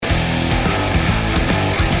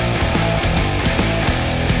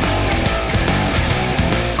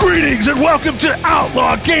Greetings and welcome to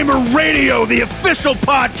Outlaw Gamer Radio, the official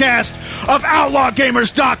podcast of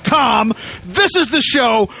OutlawGamers.com. This is the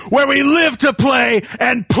show where we live to play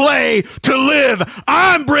and play to live.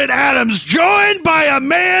 I'm Britt Adams, joined by a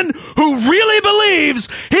man who really believes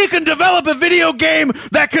he can develop a video game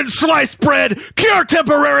that can slice bread, cure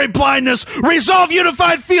temporary blindness, resolve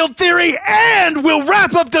unified field theory, and will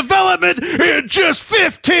wrap up development in just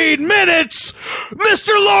 15 minutes.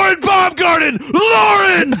 Mr. Lauren Baumgarten.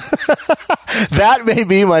 Lauren! That may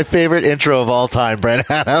be my favorite intro of all time,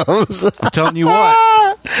 Brent Adams. I'm telling you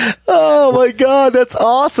what. Oh, my God. That's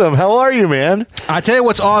awesome. How are you, man? I tell you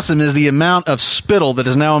what's awesome is the amount of spittle that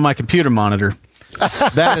is now on my computer monitor.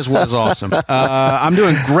 That is what is awesome. I'm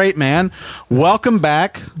doing great, man. Welcome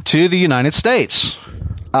back to the United States.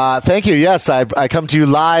 Thank you. Yes, I come to you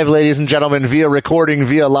live, ladies and gentlemen, via recording.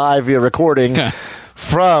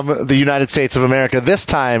 From the United States of America, this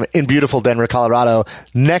time in beautiful Denver, Colorado,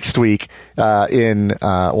 next week in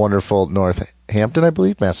wonderful Northampton, I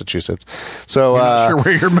believe, Massachusetts. So, You're not sure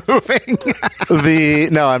where you're moving?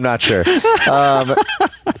 No, I'm not sure. I'm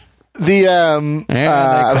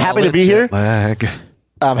happy to be here. Lag.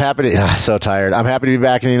 I'm happy to. So tired. I'm happy to be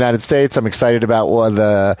back in the United States. I'm excited about what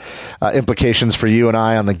the implications for you and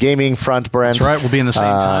I on the gaming front, Brent. That's right. We'll be in the same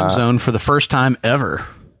time zone for the first time ever.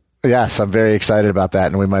 Yes, I'm very excited about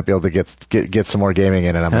that, and we might be able to get some more gaming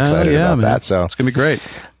in, and I'm excited about that. So it's gonna be great.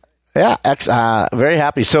 Yeah, very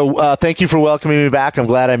happy. So thank you for welcoming me back. I'm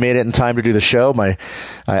glad I made it in time to do the show.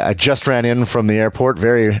 I just ran in from the airport,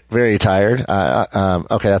 very, very tired.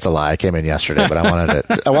 Okay, that's a lie. I came in yesterday, but I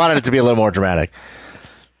wanted it to be a little more dramatic.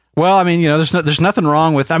 Well, I mean, you know, there's nothing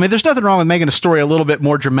wrong with making a story a little bit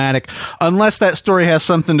more dramatic, unless that story has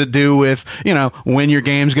something to do with, you know, when your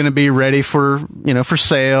game's going to be ready for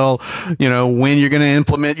sale, you know, when you're going to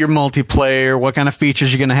implement your multiplayer, what kind of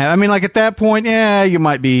features you're going to have. I mean, like at that point, yeah, you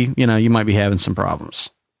might be having some problems.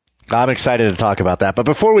 I'm excited to talk about that. But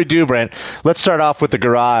before we do, Brent, let's start off with the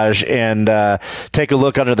garage and take a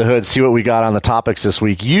look under the hood, see what we got on the topics this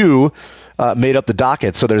week. You made up the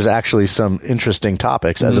docket, so there's actually some interesting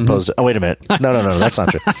topics as opposed to... Oh, wait a minute. No, that's not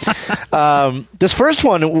true. This first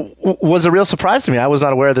one was a real surprise to me. I was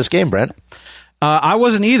not aware of this game, Brent. I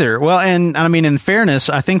wasn't either. Well, and I mean, in fairness,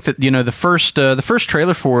 I think that, you know, the first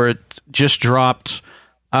trailer for it just dropped,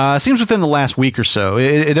 seems within the last week or so.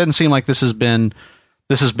 It doesn't seem like this has been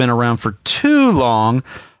around for too long.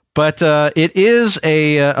 But it is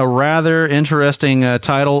a rather interesting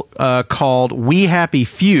title called We Happy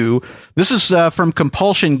Few. This is from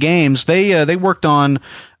Compulsion Games. They worked on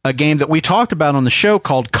a game that we talked about on the show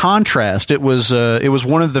called Contrast. It was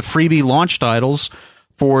one of the freebie launch titles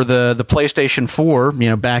for the PlayStation 4, you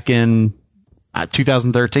know, back in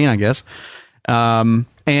 2013, I guess.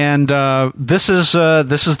 This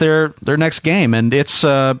is their next game, and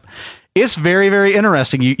it's very, very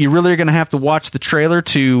interesting. You really are going to have to watch the trailer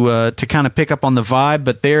to kind of pick up on the vibe,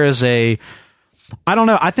 but there is I don't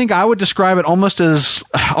know, I think I would describe it almost as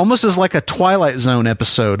like a Twilight Zone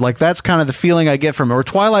episode. Like, that's kind of the feeling I get from it. Or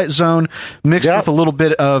Twilight Zone mixed with a little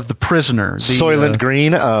bit of The Prisoner. Soylent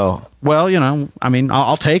Green? Oh. Well, you know, I mean,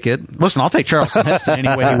 I'll take it. Listen, I'll take Charleston Heston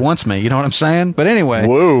any way he wants me. You know what I'm saying? But anyway.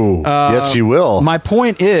 Whoa. Yes, you will. My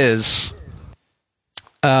point is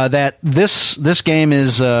that this game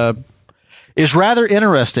is rather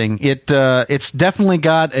interesting. It's definitely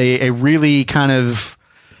got a really kind of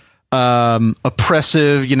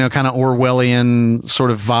oppressive, you know, kind of Orwellian sort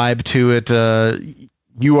of vibe to it.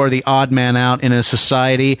 You are the odd man out in a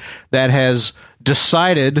society that has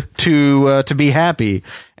decided to be happy,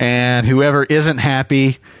 and whoever isn't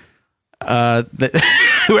happy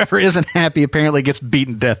apparently gets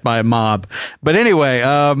beaten to death by a mob. But anyway,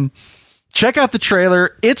 check out the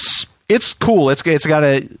trailer. It's cool. It's got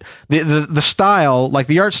the style, like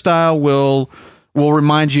the art style will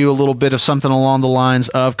remind you a little bit of something along the lines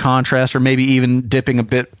of Contrast, or maybe even dipping a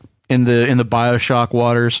bit in the BioShock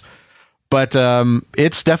waters. But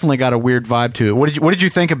it's definitely got a weird vibe to it. What did you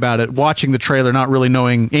think about it, watching the trailer, not really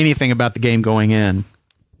knowing anything about the game going in?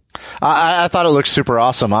 I thought it looked super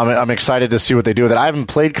awesome. I'm excited to see what they do with it. I haven't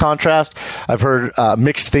played Contrast. I've heard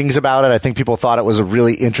mixed things about it. I think people thought it was a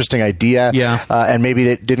really interesting idea. Yeah. And maybe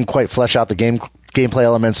it didn't quite flesh out the gameplay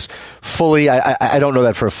elements fully. I don't know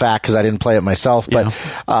that for a fact because I didn't play it myself, but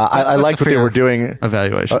I liked what they were doing.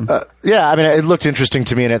 Evaluation. Yeah, I mean, it looked interesting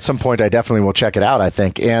to me, and at some point I definitely will check it out, I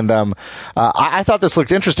think. And I thought this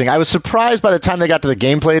looked interesting. I was surprised by the time they got to the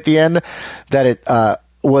gameplay at the end that it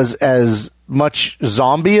was as much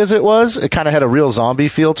zombie as it was. It kind of had a real zombie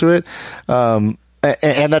feel to it.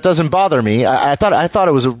 and that doesn't bother me. I thought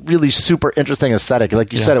it was a really super interesting aesthetic.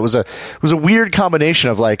 Like you said, it was a weird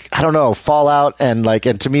combination of like, I don't know, Fallout and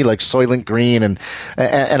to me like Soylent Green, and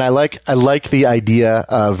I like the idea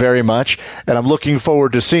very much, and I'm looking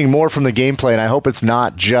forward to seeing more from the gameplay. And I hope it's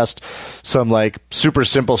not just some like super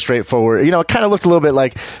simple, straightforward. It kind of looked a little bit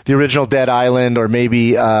like the original Dead Island, or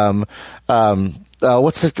maybe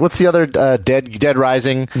what's the other Dead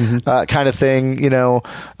Rising kind of thing?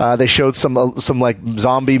 They showed some like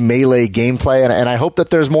zombie melee gameplay, and I hope that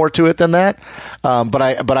there's more to it than that. But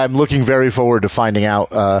I'm looking very forward to finding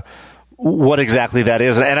out what exactly that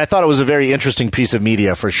is. And I thought it was a very interesting piece of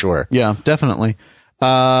media for sure. Yeah, definitely.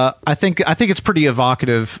 I think it's pretty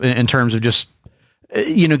evocative in terms of just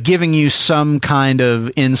giving you some kind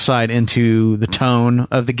of insight into the tone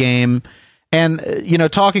of the game. And,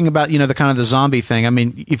 talking about, the kind of the zombie thing, I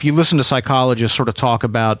mean, if you listen to psychologists sort of talk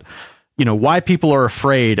about, why people are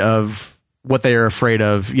afraid of what they are afraid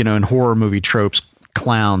of, in horror movie tropes,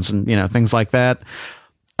 clowns and, things like that,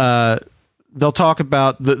 they'll talk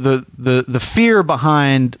about the fear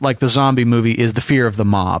behind like the zombie movie is the fear of the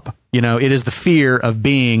mob. It is the fear of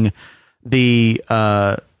being the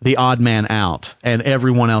odd man out and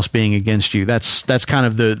everyone else being against you. That's kind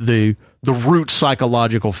of the root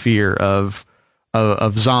psychological fear of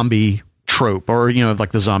zombie trope, or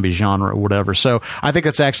like the zombie genre or whatever. So I think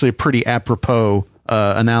that's actually a pretty apropos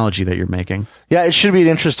analogy that you're making. Yeah, it should be an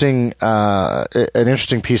interesting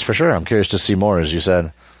piece for sure. I'm curious to see more, as you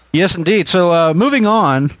said. Yes, indeed. So moving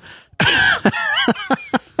on.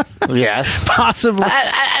 Yes, possibly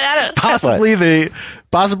the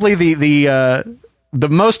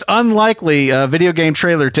most unlikely video game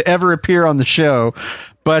trailer to ever appear on the show,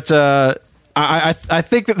 but I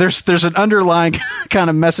think that there's an underlying kind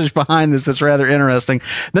of message behind this that's rather interesting.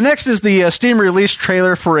 The next is the Steam release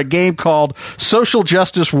trailer for a game called Social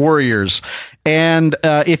Justice Warriors. And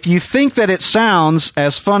if you think that it sounds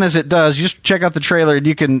as fun as it does, you just check out the trailer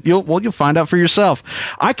and you'll find out for yourself.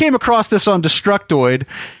 I came across this on Destructoid,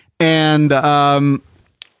 and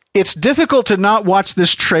it's difficult to not watch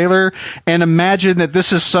this trailer and imagine that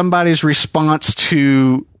this is somebody's response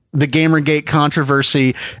to the Gamergate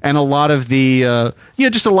controversy and a lot of the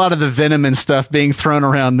just a lot of the venom and stuff being thrown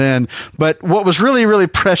around then. But what was really, really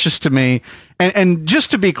precious to me, and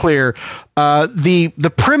just to be clear,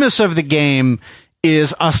 the premise of the game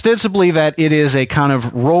is ostensibly that it is a kind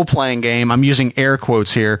of role-playing game. I'm using air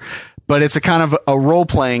quotes here, but it's a kind of a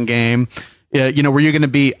role-playing game, where you're going to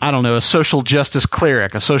be, I don't know, a social justice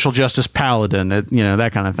cleric, a social justice paladin,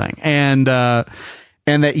 that kind of thing.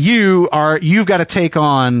 And that you've got to take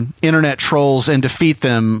on internet trolls and defeat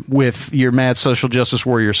them with your mad social justice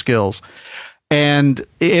warrior skills. And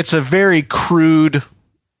it's a very crude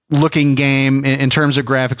looking game in terms of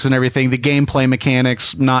graphics and everything. The gameplay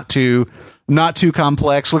mechanics, not too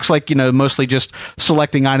complex. Looks like, mostly just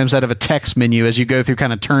selecting items out of a text menu as you go through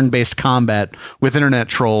kind of turn-based combat with internet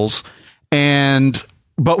trolls.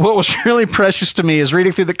 But what was really precious to me is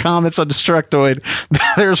reading through the comments on Destructoid.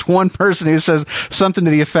 There's one person who says something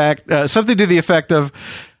to the effect of,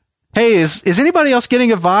 "Hey, is anybody else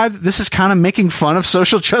getting a vibe? This is kind of making fun of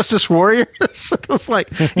social justice warriors." It was like,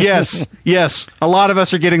 yes, a lot of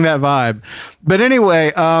us are getting that vibe. But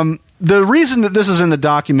anyway, the reason that this is in the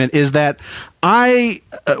document is that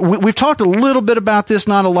we've talked a little bit about this,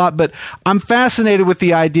 not a lot, but I'm fascinated with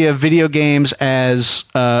the idea of video games as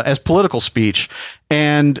political speech.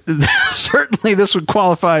 And certainly this would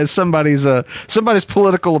qualify as somebody's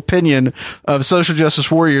political opinion of social justice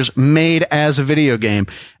warriors made as a video game.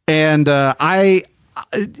 And I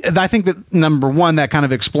think that, number one, that kind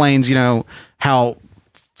of explains, how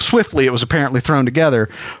swiftly it was apparently thrown together.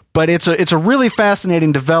 But it's a really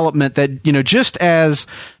fascinating development that, just as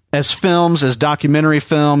films, as documentary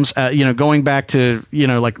films, going back to,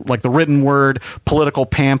 like the written word, political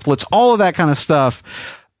pamphlets, all of that kind of stuff.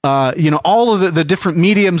 All of the different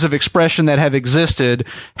mediums of expression that have existed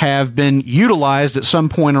have been utilized at some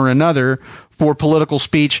point or another for political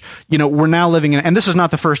speech. We're now living in, and this is not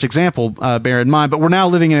the first example, bear in mind, but we're now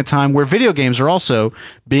living in a time where video games are also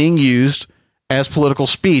being used as political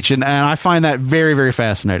speech. And I find that very, very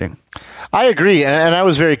fascinating. I agree. And I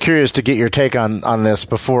was very curious to get your take on this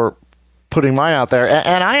before putting mine out there.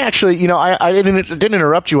 And I actually, I didn't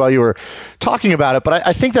interrupt you while you were talking about it, but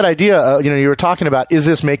I think that idea, you were talking about, is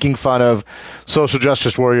this making fun of social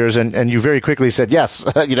justice warriors? And you very quickly said, yes,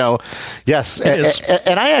 yes.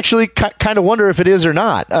 And I actually kind of wonder if it is or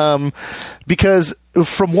not. Because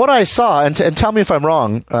from what I saw, and tell me if I'm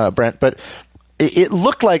wrong, Brent, but it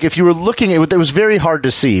looked like if you were looking at it was very hard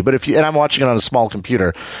to see, but and I'm watching it on a small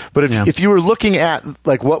computer, but if you were looking at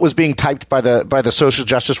like what was being typed by the social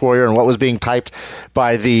justice warrior and what was being typed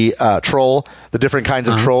by the troll, the different kinds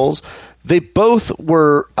of trolls, they both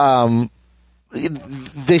were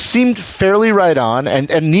they seemed fairly right on,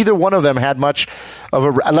 and neither one of them had much of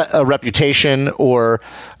a reputation, or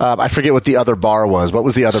I forget what the other bar was. What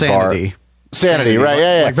was the other bar? Sanity, right?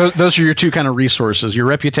 Yeah. Like those are your two kind of resources: your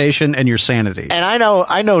reputation and your sanity. And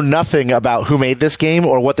I know nothing about who made this game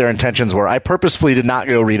or what their intentions were. I purposefully did not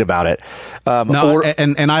go read about it.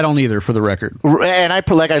 And I don't either, for the record. And I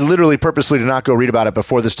literally purposely did not go read about it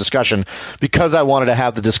before this discussion because I wanted to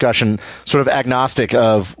have the discussion sort of agnostic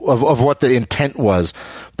of what the intent was.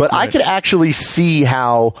 But right. I could actually see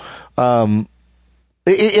how.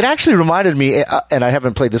 It actually reminded me, and I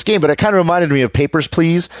haven't played this game, but it kind of reminded me of Papers,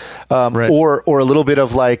 Please, right. or a little bit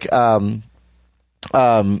of like, I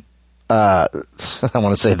want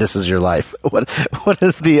to say This Is Your Life. What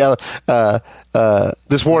is the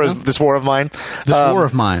This War of Mine? War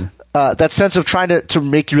of Mine. That sense of trying to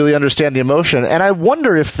make you really understand the emotion. And I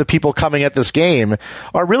wonder if the people coming at this game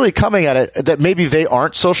are really coming at it that maybe they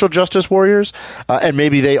aren't social justice warriors, and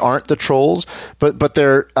maybe they aren't the trolls, but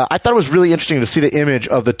they're, I thought it was really interesting to see the image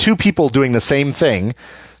of the two people doing the same thing,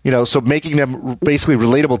 so making them basically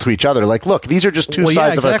relatable to each other. Like, look, these are just two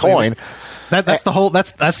sides of a coin. That's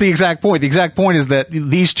the exact point. The exact point is that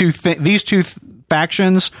these two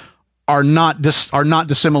factions are not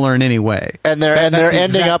dissimilar in any way, and they're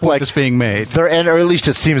ending up like this being made. Or at least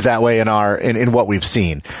it seems that way in what we've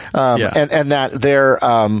seen, and that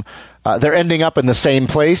they're ending up in the same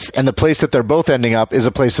place, and the place that they're both ending up is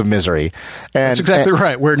a place of misery. That's exactly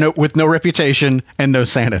right. With no reputation and no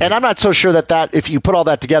sanity. And I'm not so sure that if you put all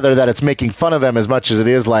that together, that it's making fun of them as much as it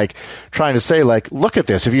is like trying to say, like, look at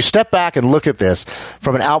this. If you step back and look at this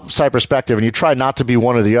from an outside perspective, and you try not to be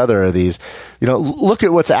one or the other of these, look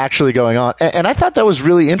at what's actually going on. And I thought that was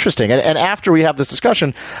really interesting. And after we have this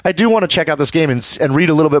discussion, I do want to check out this game and read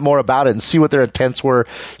a little bit more about it and see what their intents were,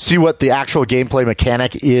 see what the actual gameplay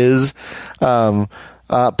mechanic is. But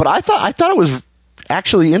I thought it was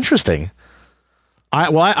actually interesting.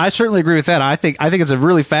 I certainly agree with that. I think it's a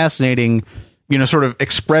really fascinating, sort of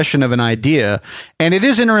expression of an idea, and it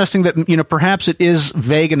is interesting that perhaps it is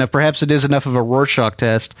vague enough, perhaps it is enough of a Rorschach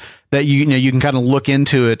test that you can kind of look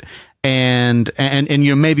into it, and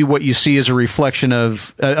maybe what you see is a reflection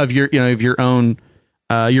of your own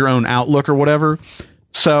outlook or whatever.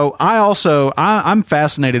 So I'm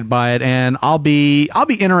fascinated by it, and I'll be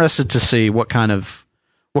interested to see what kind of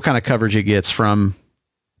coverage it gets from,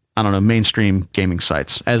 I don't know, mainstream gaming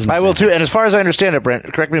sites. I will too. And as far as I understand it,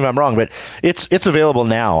 Brent, correct me if I'm wrong, but it's available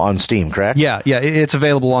now on Steam, correct? Yeah, it's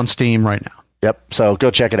available on Steam right now. Yep. So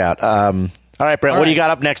go check it out. All right, Brent, what do you got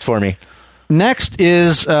up next for me? Next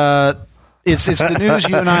is it's the news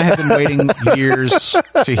you and I have been waiting years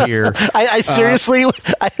to hear. I seriously,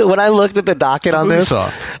 when I looked at the docket on this,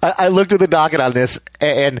 I looked at the docket on this,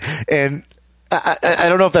 and I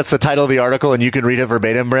don't know if that's the title of the article, and you can read it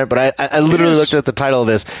verbatim, Brent, but I literally looked at the title of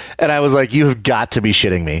this, and I was like, you have got to be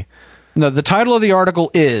shitting me. No, the title of the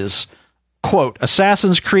article is, quote,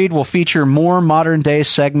 Assassin's Creed will feature more modern-day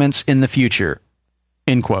segments in the future,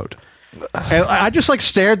 end quote. And I just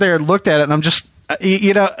stared there and looked at it, and I'm just,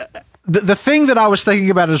 the thing that I was thinking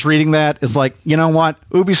about as reading that is like, you know what?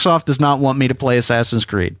 Ubisoft does not want me to play Assassin's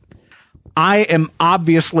Creed. I am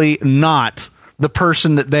obviously not the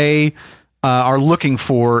person that they are looking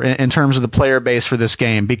for in terms of the player base for this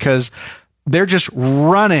game, because they're just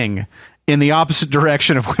running in the opposite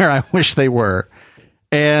direction of where I wish they were.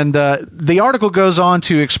 And the article goes on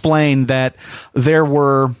to explain that there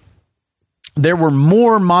were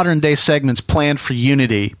more modern day segments planned for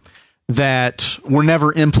Unity that were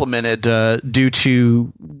never implemented due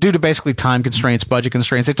to basically time constraints, budget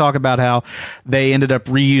constraints. They talk about how they ended up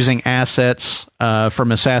reusing assets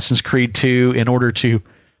from Assassin's Creed 2 in order to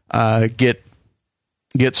get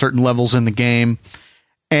certain levels in the game,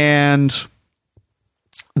 and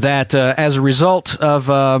that as a result of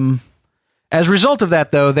that,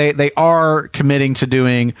 though, they are committing to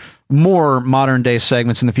doing more modern day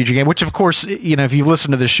segments in the future game, which of course, if you've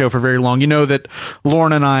listened to this show for very long, you know that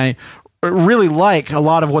Lauren and I really like a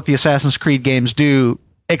lot of what the Assassin's Creed games do,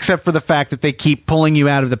 except for the fact that they keep pulling you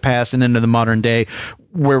out of the past and into the modern day,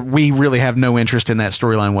 where we really have no interest in that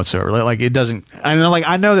storyline whatsoever. Like, it doesn't,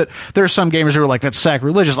 I know that there are some gamers who are like, that's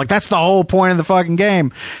sacrilegious. Like, that's the whole point of the fucking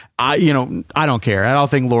game. I don't care. I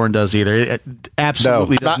don't think Lauren does either. It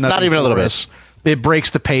absolutely does nothing. Not even a little bit. It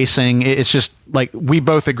breaks the pacing. It's just like, we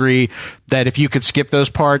both agree that if you could skip those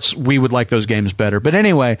parts, we would like those games better. But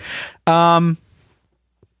anyway,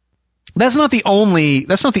 that's not the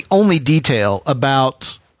only detail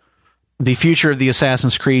about the future of the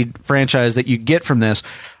Assassin's Creed franchise that you get from this,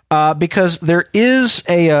 because there is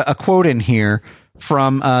a quote in here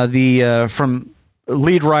from from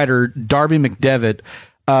lead writer Darby McDevitt,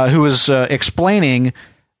 who is explaining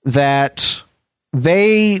that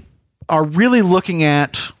they are really looking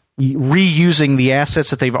at reusing the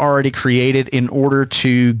assets that they've already created in order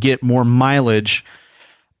to get more mileage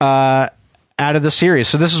out of the series.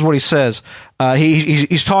 So this is what he says.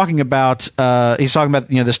 He's talking about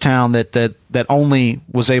this town that only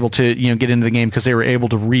was able to get into the game because they were able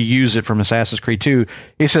to reuse it from Assassin's Creed 2.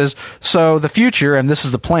 He says, so the future, and this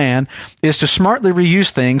is the plan, is to smartly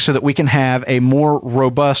reuse things so that we can have a more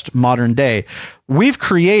robust modern day. We've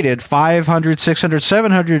created 500, 600,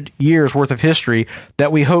 700 years worth of history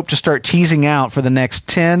that we hope to start teasing out for the next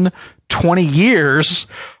 10, 20 years,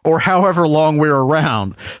 or however long we're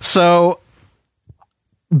around. So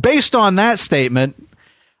based on that statement,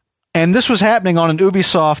 and this was happening on an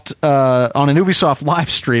Ubisoft live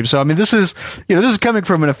stream. So I mean, this is coming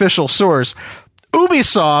from an official source.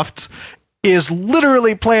 Ubisoft is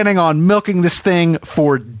literally planning on milking this thing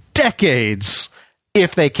for decades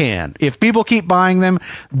if they can. If people keep buying them,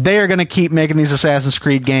 they're going to keep making these Assassin's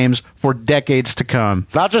Creed games for decades to come.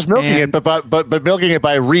 Not just milking it, but milking it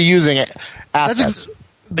by reusing it assets.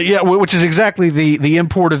 Yeah, which is exactly the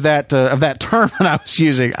import of that term that I was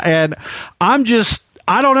using. And I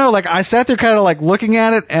don't know, like I sat there kind of like looking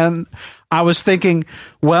at it and I was thinking,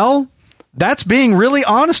 well, that's being really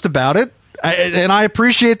honest about it. And I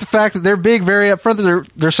appreciate the fact that they're being very upfront.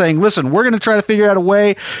 They're saying, listen, we're going to try to figure out a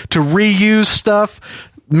way to reuse stuff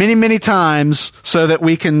many, many times so that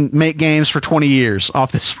we can make games for 20 years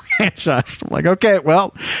off this franchise. I'm like, okay,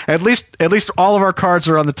 well, at least all of our cards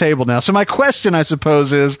are on the table now. So my question, I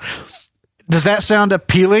suppose, is, does that sound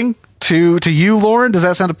appealing to you, Lauren? Does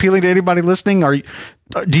that sound appealing to anybody listening?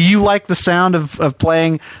 Do you like the sound of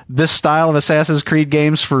playing this style of Assassin's Creed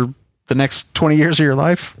games for the next 20 years of your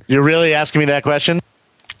life? You're really asking me that question?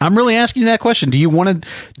 I'm really asking you that question. Do you want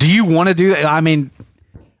to do that? I mean,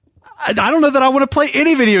 I don't know that I want to play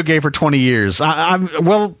any video game for 20 years. I'm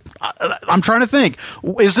trying to think.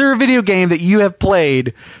 Is there a video game that you have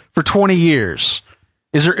played for 20 years?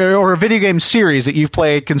 Is there, or a video game series that you've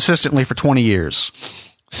played consistently for 20 years?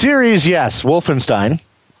 Series, yes. Wolfenstein.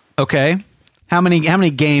 Okay. How many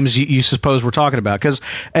games you suppose we're talking about? Because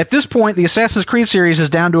at this point, the Assassin's Creed series is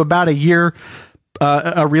down to about a year,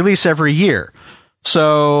 a release every year.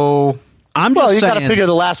 So I'm just saying. Well, you got to figure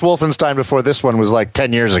the last Wolfenstein before this one was like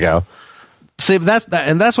 10 years ago. See, that's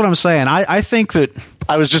what I'm saying. I think that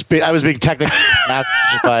I was being technically asked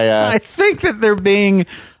by. I think they're being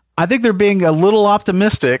a little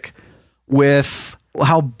optimistic with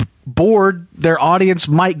how bored their audience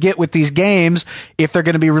might get with these games if they're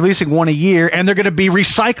going to be releasing one a year and they're going to be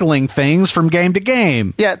recycling things from game to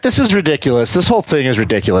game. Yeah, this is ridiculous. This whole thing is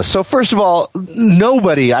ridiculous. So first of all,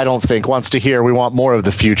 nobody, I don't think, wants to hear we want more of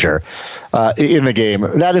the future in the game.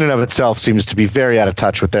 That in and of itself seems to be very out of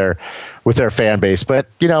touch with their fan base. But,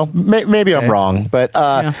 maybe I'm wrong. But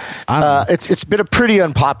it's been a pretty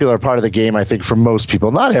unpopular part of the game, I think, for most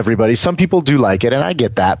people. Not everybody. Some people do like it, and I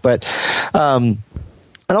get that. But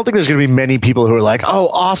I don't think there's going to be many people who are like, oh,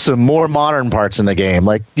 awesome, more modern parts in the game.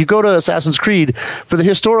 Like, you go to Assassin's Creed for the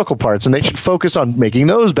historical parts, and they should focus on making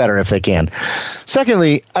those better if they can.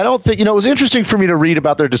 Secondly, I don't think, it was interesting for me to read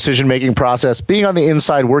about their decision-making process. Being on the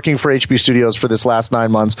inside, working for HB Studios for this last 9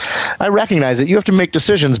 months, I recognize that you have to make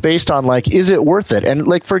decisions based on, like, is it worth it? And,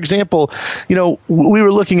 like, for example, we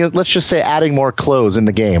were looking at, let's just say, adding more clothes in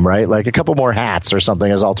the game, right? Like a couple more hats or something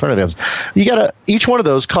as alternatives. Each one of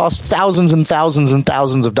those costs thousands and thousands and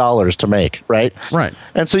thousands of dollars to make, right? Right.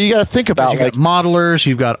 And so you got to think about, like, modelers,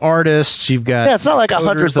 you've got artists, you've got it's not like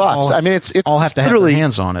 $100. I mean, it's all have to have their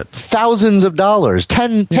hands on it. Thousands of dollars,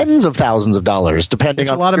 tens of thousands of dollars, depending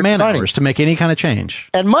on a lot of man hours to make any kind of change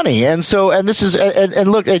and money. And so, and this is,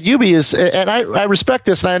 and look, at Ubi is, and I respect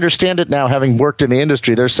this and I understand it now, having worked in the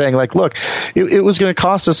industry. They're saying, like, look, it was going to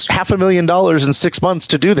cost us $500,000 in 6 months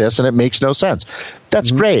to do this, and it makes no sense.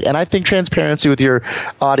 That's great, and I think transparency with your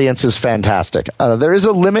audience is fantastic. There is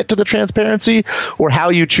a limit to the transparency or how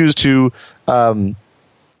you choose to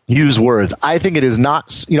use words. I think it is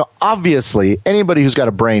not, obviously anybody who's got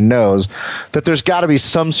a brain knows that there's got to be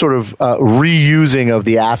some sort of reusing of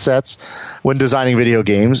the assets when designing video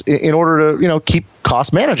games in order to, keep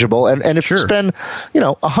costs manageable. And if you spend,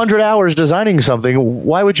 100 hours designing something,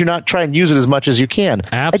 why would you not try and use it as much as you can?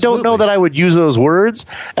 Absolutely. I don't know that I would use those words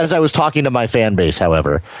as I was talking to my fan base,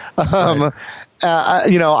 however. Right.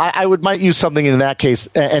 I might use something in that case.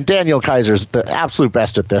 And Daniel Kaiser's the absolute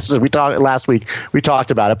best at this. We talked last week. We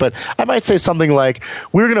talked about it, but I might say something like,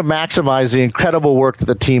 "We're going to maximize the incredible work that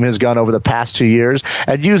the team has done over the past 2 years,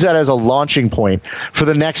 and use that as a launching point for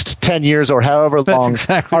the next 10 years or however long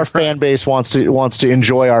our fan base wants to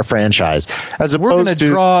enjoy our franchise." As opposed we're going to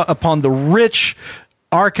draw upon the rich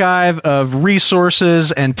archive of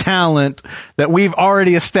resources and talent that we've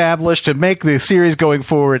already established to make the series going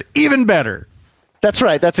forward even better. That's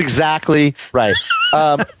right. That's exactly right.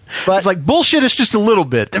 But it's like bullshit is just a little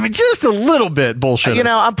bit. I mean, just a little bit bullshit.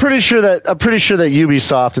 I'm pretty sure that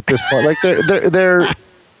Ubisoft at this point, like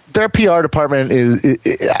their PR department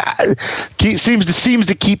seems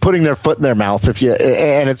to keep putting their foot in their mouth.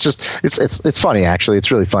 And it's funny, actually.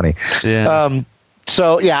 It's really funny. Yeah.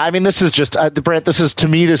 So yeah, I mean, this is just Brent. This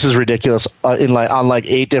is ridiculous on like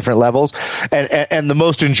 8 different levels, and the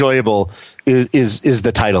most enjoyable is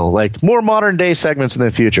the title. Like, more modern day segments in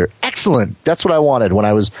the future. Excellent. That's what I wanted when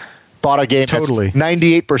I bought a game. Totally.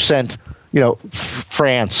 98%.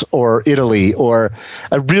 France or Italy, or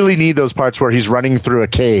I really need those parts where he's running through a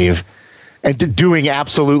cave and doing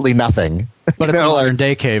absolutely nothing. But it's a modern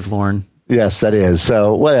day cave, Lauren. Yes, that is.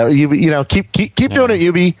 So whatever. Keep doing it,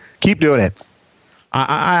 Ubi. Keep doing it.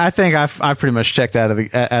 I think I've pretty much checked out of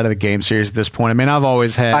the game series at this point. I mean, I've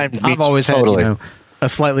always had a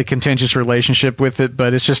slightly contentious relationship with it,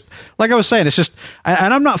 but it's just like I was saying. It's just,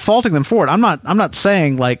 and I'm not faulting them for it. I'm not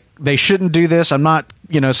saying like they shouldn't do this. I'm not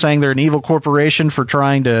saying they're an evil corporation for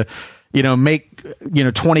trying to make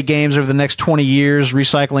 20 games over the next 20 years,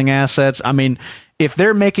 recycling assets. I mean, if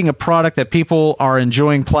they're making a product that people are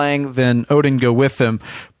enjoying playing, then Odin, go with them.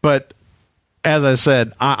 But as I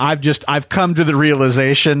said, I've come to the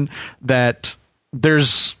realization that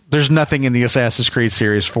there's nothing in the Assassin's Creed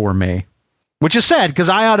series for me, which is sad because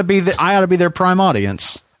I ought to be their prime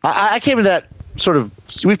audience. I came to that sort of.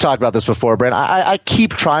 We've talked about this before, Brent. I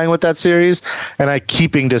keep trying with that series, and I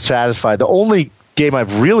keep being dissatisfied. The only game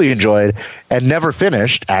I've really enjoyed and never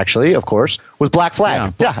finished, actually, of course, was Black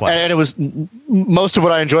Flag. Black Flag. And it was most of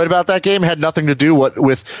what I enjoyed about that game had nothing to do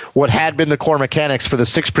with what had been the core mechanics for the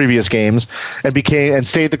 6 previous games and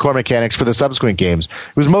stayed the core mechanics for the subsequent games.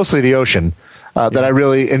 It was mostly the ocean that I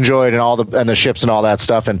really enjoyed, and the ships and all that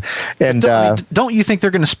stuff. And don't you think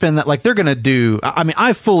they're going to spin that? Like, they're going to do? I mean,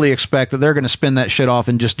 I fully expect that they're going to spin that shit off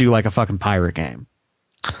and just do like a fucking pirate game.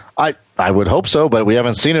 I would hope so, but we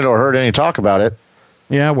haven't seen it or heard any talk about it.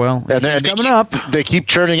 Yeah, well, and then coming up, they keep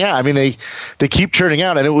churning out. I mean, they keep churning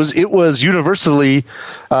out, and it was universally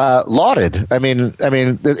lauded. I mean,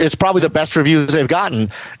 it's probably the best reviews they've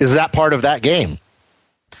gotten is that part of that game.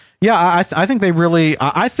 Yeah, I think they really.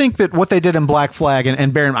 I think that what they did in Black Flag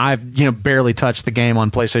and Baron, I've barely touched the game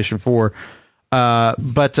on PlayStation 4,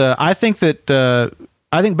 but I think that.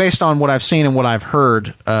 I think based on what I've seen and what I've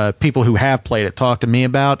heard, people who have played it talk to me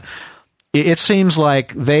about, it seems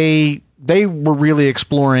like they were really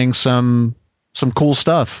exploring some cool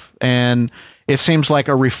stuff, and it seems like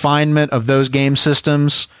a refinement of those game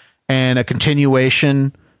systems and a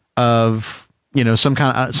continuation of some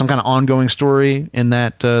kind of ongoing story in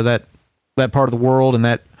that part of the world and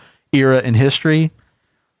that era in history.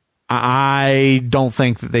 I don't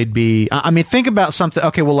think that they'd be. I mean, think about something.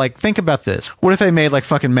 Okay, well, like, think about this. What if they made like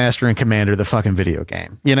fucking Master and Commander the fucking video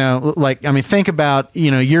game? Like, I mean, think about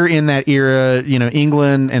you're in that era.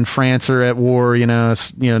 England and France are at war.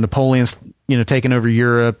 Napoleon's taking over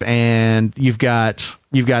Europe, and you've got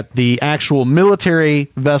the actual military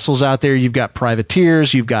vessels out there. You've got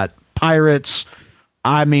privateers. You've got pirates.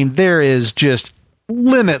 I mean, there is just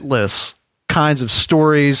limitless kinds of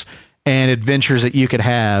stories and adventures that you could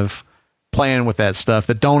have playing with that stuff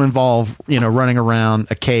that don't involve, running around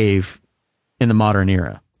a cave in the modern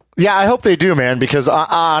era. Yeah, I hope they do, man, because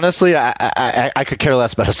honestly, I could care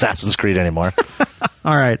less about Assassin's Creed anymore.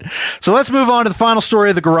 All right. So let's move on to the final story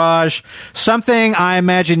of the garage, something I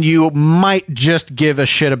imagine you might just give a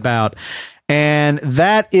shit about. And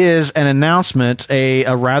that is an announcement,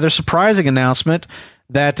 a rather surprising announcement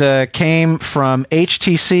that came from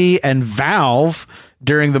HTC and Valve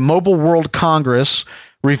during the Mobile World Congress,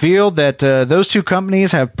 revealed that those two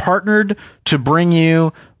companies have partnered to bring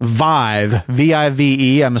you Vive,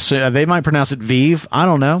 V-I-V-E. I'm assuming they might pronounce it Vive. I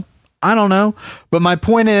don't know. But my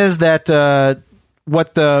point is that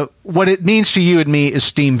what it means to you and me is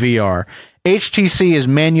Steam VR. HTC is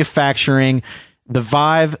manufacturing the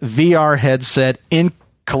Vive VR headset in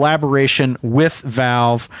collaboration with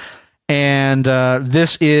Valve. And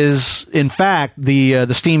this is, in fact, the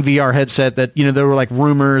Steam VR headset that, there were like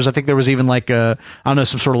rumors. I think there was even like some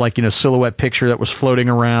sort of like, silhouette picture that was floating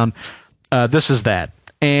around. This is that.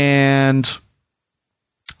 And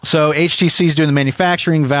So HTC is doing the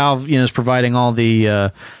manufacturing. Valve, is providing all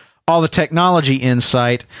the technology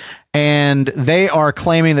insight, and they are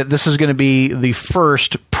claiming that this is going to be the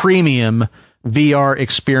first premium VR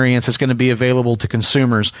experience that's going to be available to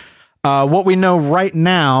consumers. What we know right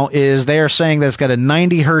now is they are saying that it's got a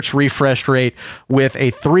 90 hertz refresh rate with a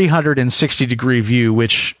 360 degree view,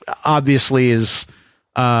 which obviously is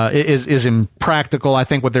impractical. I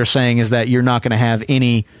think what they're saying is that you're not going to have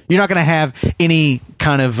any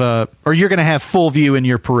kind of, or you're going to have full view in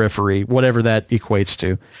your periphery, whatever that equates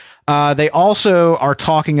to. They also are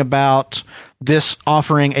talking about this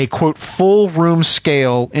offering a, quote, full room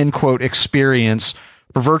scale, end quote, experience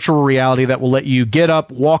for virtual reality that will let you get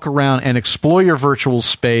up, walk around, and explore your virtual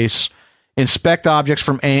space, inspect objects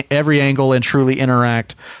from every angle, and truly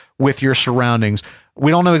interact with your surroundings.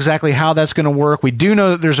 We don't know exactly how that's going to work. We do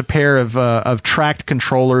know that there's a pair of tracked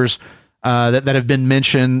controllers that have been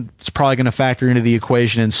mentioned. It's probably going to factor into the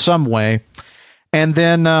equation in some way. And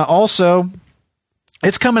then also,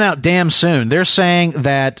 it's coming out damn soon. They're saying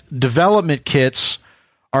that development kits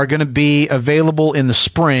are going to be available in the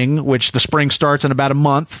spring, which the spring starts in about a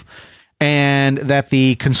month, and that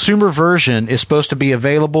the consumer version is supposed to be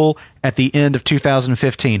available at the end of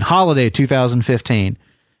 2015. Holiday 2015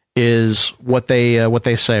 is what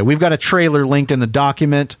they say. We've got a trailer linked in the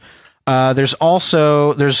document. There's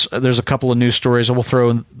also there's a couple of news stories. We'll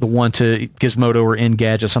throw in the one to Gizmodo or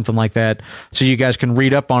Engadget, something like that, so you guys can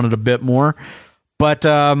read up on it a bit more. But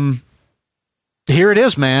here it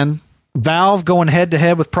is, man. Valve going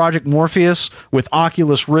head-to-head with Project Morpheus, with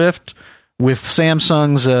Oculus Rift, with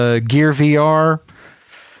Samsung's Gear VR.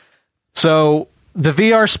 So the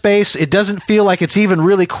VR space, it doesn't feel like it's even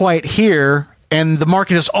really quite here, and the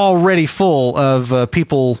market is already full of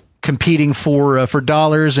people competing for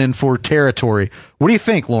dollars and for territory. What do you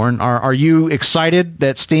think, Lauren? Are you excited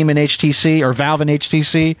that Steam and HTC, or Valve and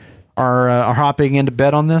HTC, are hopping into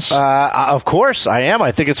bed on this? Of course, I am.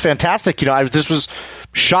 I think it's fantastic. This was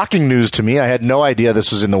shocking news to me. I had no idea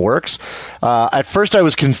this was in the works. At first, I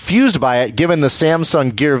was confused by it, given the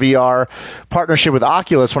Samsung Gear VR partnership with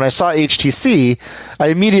Oculus. When I saw HTC, I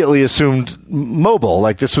immediately assumed mobile.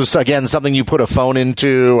 Like this was, again, something you put a phone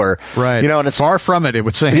into, or right. And it's far from it. It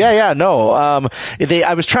would say, yeah, no.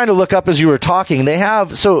 I was trying to look up as you were talking. They have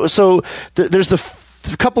there's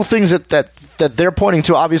a couple things that they're pointing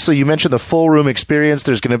to. Obviously, you mentioned the full room experience.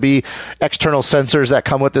 There's going to be external sensors that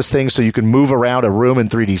come with this thing, so you can move around a room in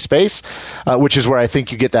 3D space, which is where I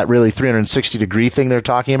think you get that really 360 degree thing they're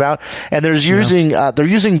talking about. And they're using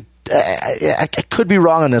I could be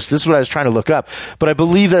wrong on this. This is what I was trying to look up, but I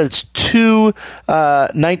believe that it's two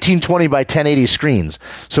 1920 by 1080 screens.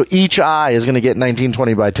 So each eye is going to get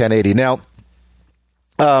 1920 by 1080. Now,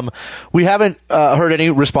 we haven't heard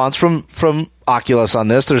any response from Oculus on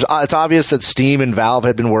this. It's obvious that Steam and Valve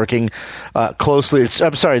had been working closely.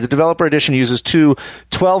 The developer edition uses two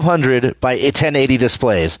 1200 by 1080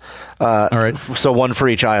 displays. All right. So one for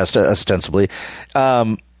each eye, ostensibly.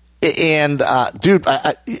 Dude, this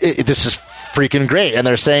is freaking great. And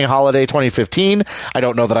they're saying holiday 2015. I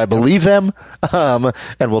don't know that I believe them. And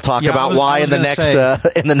we'll talk about why in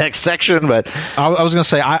the next section. But I was going to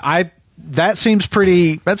say, that seems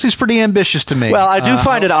pretty ambitious to me. Well, I do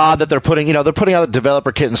find it odd that they're putting out the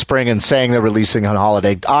developer kit in spring and saying they're releasing on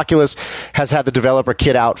holiday. Oculus has had the developer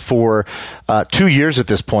kit out for 2 years at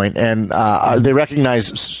this point, and they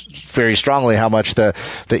recognize very strongly how much the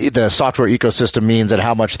software ecosystem means and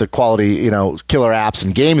how much the quality, killer apps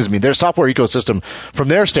and games mean. Their software ecosystem, from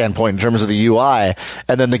their standpoint, in terms of the UI,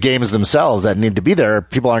 and then the games themselves that need to be there,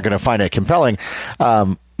 people aren't going to find it compelling.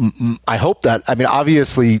 I hope that. I mean,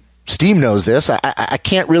 obviously, Steam knows this. I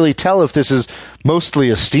can't really tell if this is mostly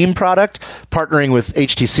a Steam product partnering with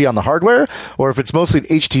HTC on the hardware, or if it's mostly an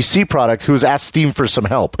HTC product who's asked Steam for some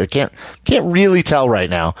help. I can't really tell right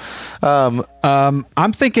now.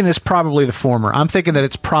 I'm thinking it's probably the former. I'm thinking that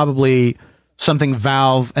it's probably something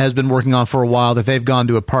Valve has been working on for a while that they've gone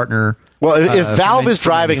to a partner. Well, if Valve is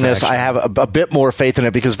driving this, I have a bit more faith in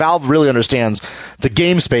it because Valve really understands the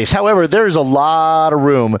game space. However, there's a lot of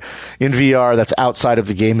room in VR that's outside of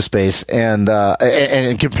the game space and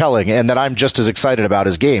compelling, and that I'm just as excited about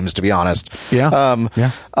as games, to be honest. Yeah.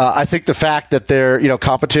 I think the fact that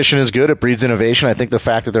competition is good, it breeds innovation. I think the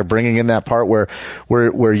fact that they're bringing in that part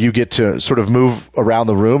where you get to sort of move around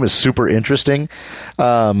the room is super interesting.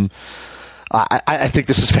 I think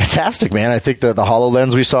this is fantastic, man. I think the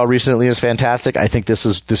HoloLens we saw recently is fantastic. I think this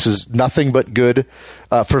is nothing but good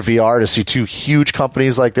for VR to see two huge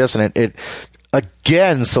companies like this, and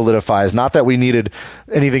again solidifies, not that we needed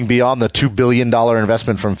anything beyond the $2 billion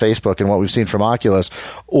investment from Facebook and what we've seen from Oculus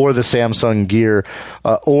or the Samsung Gear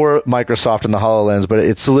or Microsoft and the HoloLens, but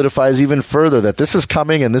it solidifies even further that this is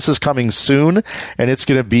coming and this is coming soon, and it's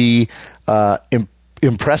going to be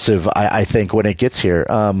impressive, I think, when it gets here.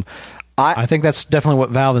 I think that's definitely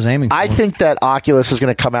what Valve is aiming for. I think that Oculus is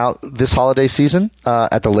going to come out this holiday season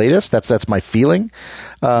at the latest. That's my feeling.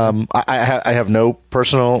 I have no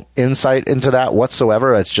personal insight into that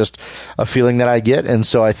whatsoever. It's just a feeling that I get, and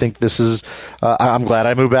so I think this is. I'm glad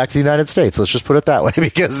I moved back to the United States. Let's just put it that way,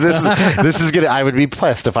 because this is gonna. I would be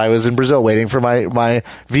pissed if I was in Brazil waiting for my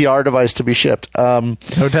VR device to be shipped. No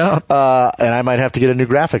doubt. And I might have to get a new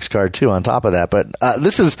graphics card too on top of that. But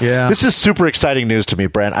this is super exciting news to me,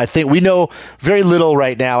 Brent. I think we know very little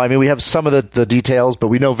right now. I mean, we have some of the details, but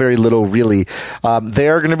we know very little really. They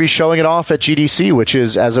are going to be showing it off at GDC, which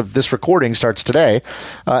is, as of this recording, starts today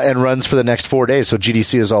and runs for the next 4 days. So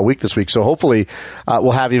GDC is all week this week. So hopefully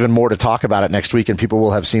we'll have even more to talk about it next week, and people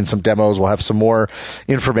will have seen some demos. We'll have some more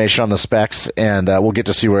information on the specs, and we'll get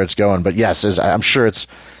to see where it's going. But yes, I'm sure it's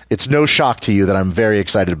no shock to you that I'm very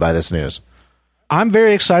excited by this news. I'm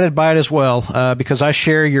very excited by it as well, because I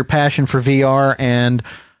share your passion for VR, and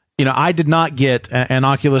I did not get an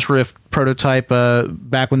Oculus Rift prototype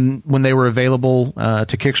back when they were available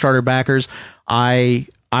to Kickstarter backers. I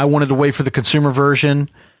wanted to wait for the consumer version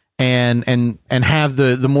and have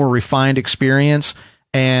the more refined experience,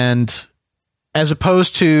 and as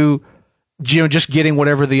opposed to just getting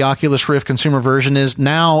whatever the Oculus Rift consumer version is.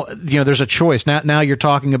 Now there's a choice. Now you're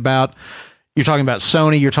talking about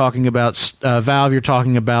Sony, you're talking about Valve, you're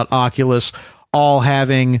talking about Oculus, all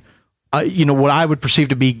having what I would perceive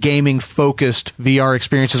to be gaming focused VR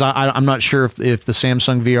experiences. I'm not sure if the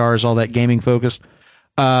Samsung VR is all that gaming focused.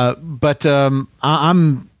 But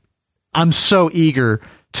I'm so eager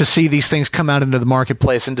to see these things come out into the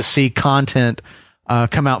marketplace and to see content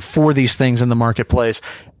come out for these things in the marketplace.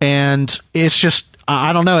 And it's just,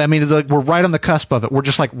 I don't know. I mean, we're right on the cusp of it. We're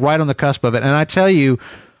just like right on the cusp of it. And I tell you,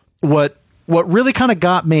 what really kind of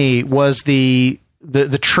got me was the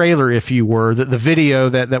trailer, if you were, the video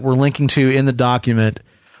that we're linking to in the document,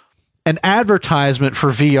 an advertisement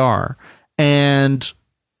for VR. And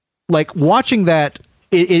like watching that,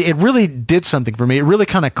 it really did something for me. It really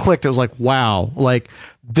kind of clicked. It was like, wow, like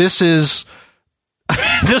this is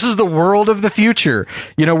the world of the future.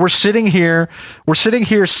 We're sitting here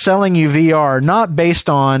selling you VR, not based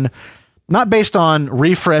on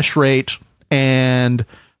refresh rate and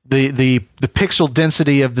the pixel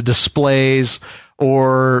density of the displays,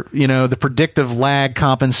 or the predictive lag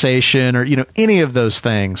compensation, or any of those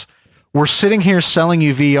things. We're sitting here selling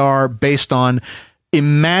you VR based on,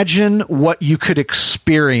 imagine what you could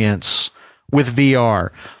experience with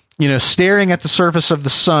VR. Staring at the surface of the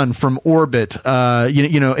sun from orbit,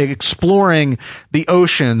 exploring the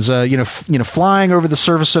oceans, flying over the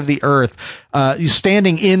surface of the earth,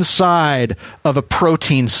 standing inside of a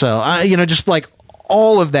protein cell, just like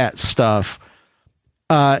all of that stuff.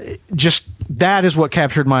 Just that is what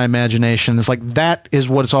captured my imagination. It's like, that is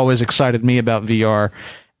what's always excited me about VR,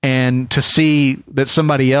 and to see that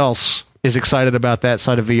somebody else is excited about that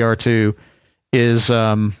side of VR too is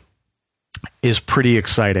pretty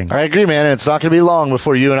exciting. I agree, man. And it's not going to be long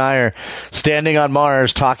before you and I are standing on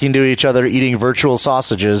Mars, talking to each other, eating virtual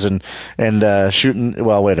sausages, and shooting.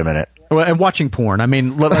 Well, wait a minute. Well, and watching porn. I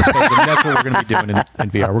mean, let's face it, that's what we're going to be doing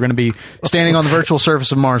in VR. We're going to be standing on the virtual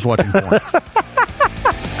surface of Mars watching porn.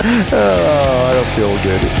 Oh, I don't feel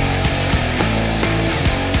good.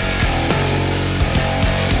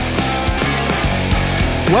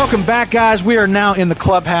 Welcome back, guys. We are now in the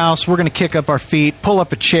clubhouse. We're going to kick up our feet, pull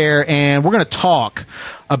up a chair, and we're going to talk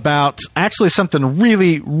about actually something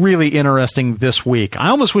really, really interesting this week. I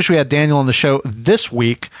almost wish we had Daniel on the show this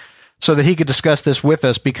week so that he could discuss this with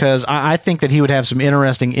us, because I think that he would have some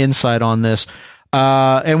interesting insight on this.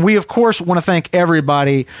 And we, of course, want to thank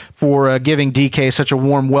everybody for giving DK such a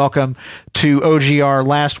warm welcome to OGR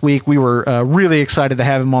last week. We were really excited to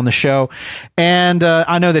have him on the show. And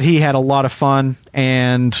I know that he had a lot of fun,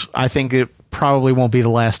 and I think it probably won't be the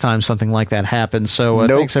last time something like that happens. So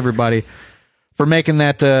thanks, everybody, for making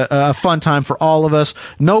that a fun time for all of us.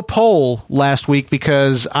 No poll last week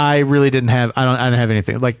because I really didn't have have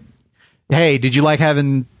anything. Like, hey, did you like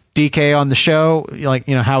having DK on the show? Like,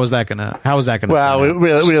 how was that gonna well,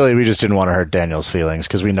 we just didn't want to hurt Daniel's feelings,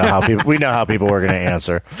 because we know how people were going to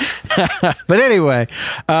answer. But anyway,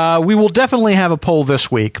 we will definitely have a poll this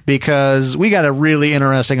week, because we got a really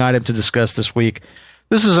interesting item to discuss this week.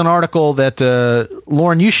 This is an article that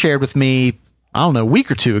Lauren, you shared with me, I don't know, a week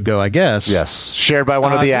or two ago, I guess. Yes, shared by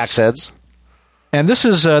one of the axe heads. And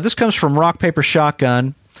this comes from Rock Paper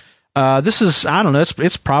Shotgun. This is, I don't know,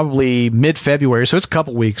 it's probably mid-February, so it's a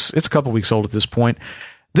couple weeks. It's a couple weeks old at this point.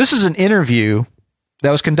 This is an interview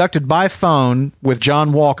that was conducted by phone with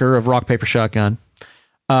John Walker of Rock Paper Shotgun.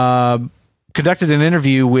 Conducted an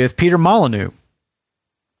interview with Peter Molyneux,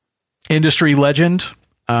 industry legend,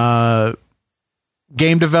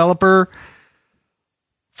 game developer,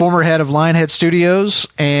 former head of Lionhead Studios,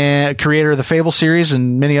 and creator of the Fable series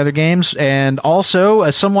and many other games, and also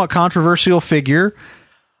a somewhat controversial figure,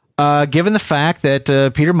 given the fact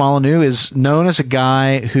that Peter Molyneux is known as a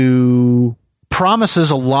guy who promises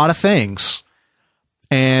a lot of things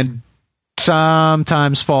and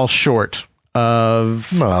sometimes falls short of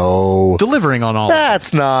delivering on all.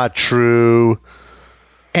 That's not true.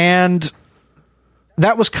 And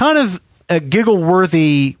that was kind of a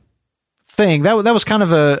giggle-worthy thing. That was kind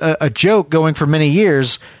of a joke going for many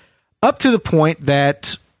years, up to the point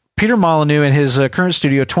that Peter Molyneux and his current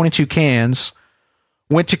studio, 22 Cans,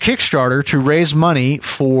 went to Kickstarter to raise money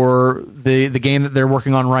for the game that they're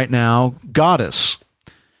working on right now, Goddess.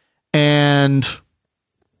 And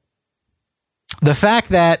the fact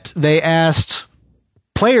that they asked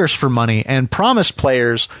players for money and promised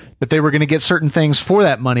players that they were going to get certain things for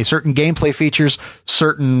that money, certain gameplay features,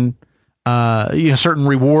 certain certain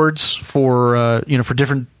rewards for for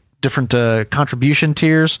different contribution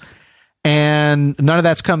tiers, and none of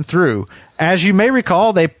that's come through. As you may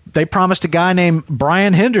recall, they promised a guy named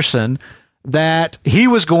Brian Henderson that he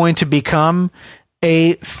was going to become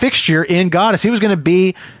a fixture in Goddess. He was going to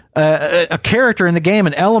be a character in the game,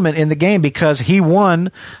 an element in the game, because he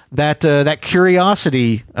won that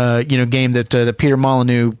Curiosity game that Peter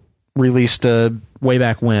Molyneux released way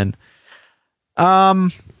back when.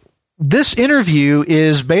 This interview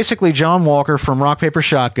is basically John Walker from Rock Paper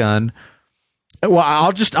Shotgun. Well,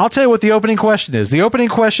 I'll tell you what the opening question is. The opening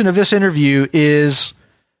question of this interview is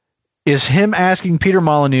him asking Peter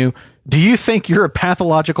Molyneux, "Do you think you're a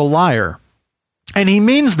pathological liar?" And he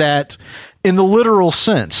means that in the literal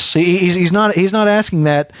sense. He's not asking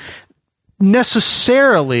that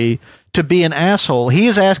necessarily to be an asshole. He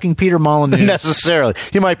is asking Peter Molyneux necessarily.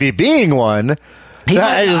 He might be being one.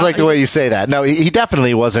 I just like the way you say that. No, he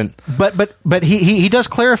definitely wasn't. But he does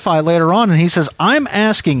clarify later on, and he says, "I'm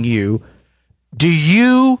asking you, do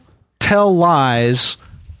you tell lies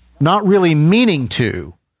not really meaning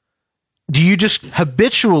to? Do you just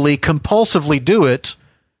habitually, compulsively do it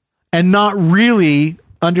and not really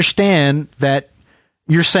understand that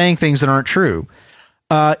you're saying things that aren't true?"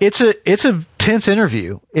 It's a tense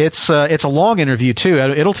interview. It's a long interview too.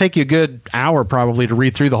 It'll take you a good hour probably to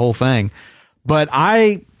read through the whole thing. But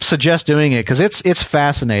I suggest doing it because it's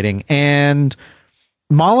fascinating. And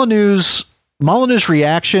Molyneux's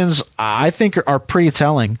reactions, I think, are pretty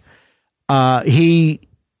telling. He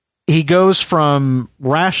goes from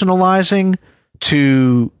rationalizing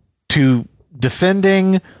to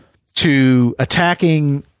defending to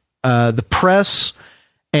attacking the press,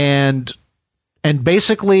 and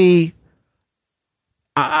basically,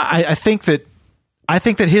 I think that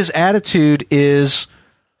his attitude is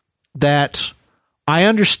that I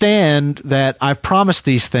understand that I've promised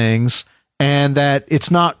these things and that it's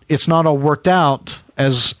not all worked out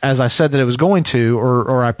as I said that it was going to,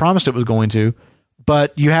 or I promised it was going to,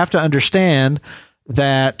 but you have to understand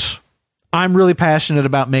that I'm really passionate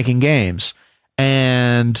about making games,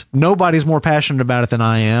 and nobody's more passionate about it than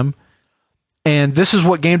I am. And this is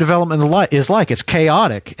what game development is like. It's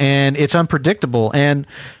chaotic and it's unpredictable. And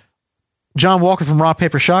John Walker from Rock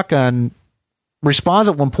Paper Shotgun responds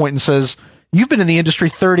at one point and says, "You've been in the industry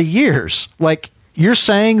 30 years. Like, you're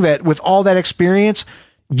saying that with all that experience,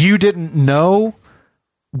 you didn't know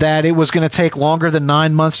that it was going to take longer than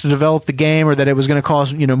 9 months to develop the game, or that it was going to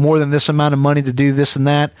cost, more than this amount of money to do this and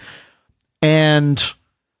that?" And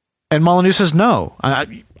Molyneux says, "No, I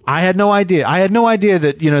had no idea. I had no idea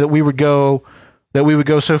that, that we would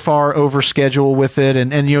go so far over schedule with it.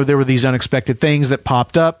 And there were these unexpected things that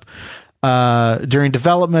popped up during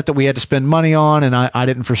development that we had to spend money on, and I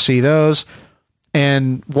didn't foresee those."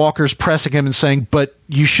 And Walker's pressing him and saying, "But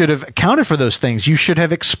you should have accounted for those things. You should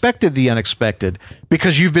have expected the unexpected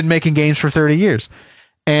because you've been making games for 30 years.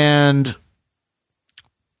 And,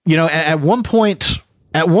 at one point,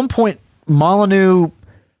 Molyneux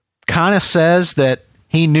kind of says that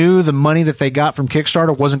he knew the money that they got from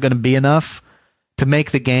Kickstarter wasn't going to be enough to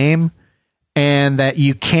make the game, and that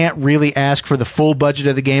you can't really ask for the full budget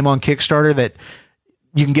of the game on Kickstarter, that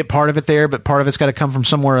you can get part of it there, but part of it's got to come from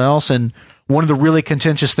somewhere else. And one of the really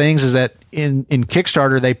contentious things is that in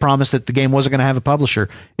Kickstarter, they promised that the game wasn't going to have a publisher.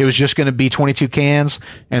 It was just going to be 22 Cans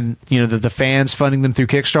and, the fans funding them through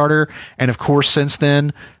Kickstarter. And of course, since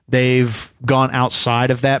then, they've gone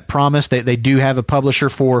outside of that promise. They do have a publisher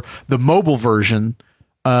for the mobile version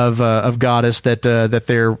of Goddess that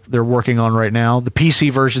they're working on right now. The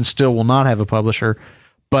PC version still will not have a publisher,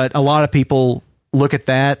 but a lot of people look at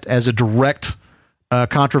that as a direct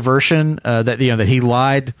controversy that he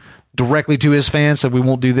lied directly to his fans, said we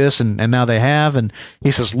won't do this, and now they have. And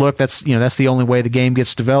he says, look, that's the only way the game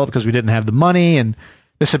gets developed because we didn't have the money. And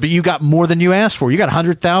they said, but you got more than you asked for. You got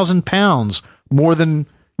 £100,000 more than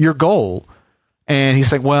your goal. And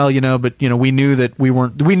he's like, well, but we knew that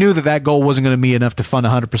that goal wasn't going to be enough to fund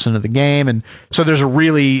 100% of the game. And so there's a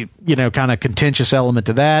really, kind of contentious element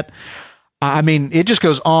to that. I mean, it just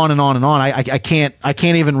goes on and on and on. I can't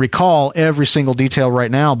even recall every single detail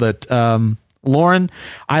right now, but Lauren,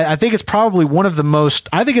 I think it's probably one of the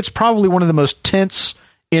most tense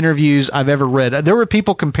interviews I've ever read. There were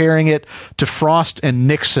people comparing it to Frost and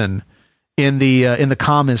Nixon in the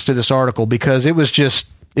comments to this article, because it was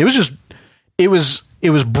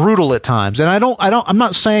brutal at times. And I'm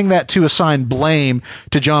not saying that to assign blame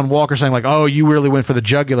to John Walker, saying like, oh, you really went for the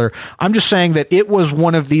jugular. I'm just saying that it was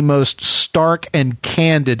one of the most stark and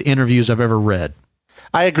candid interviews I've ever read.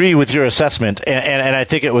 I agree with your assessment, and I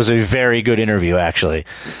think it was a very good interview, actually.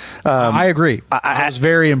 I agree. I was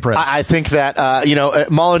very impressed. I think that,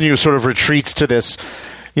 Molyneux sort of retreats to this,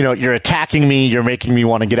 you're attacking me, you're making me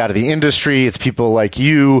want to get out of the industry, it's people like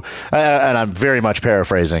you, and I'm very much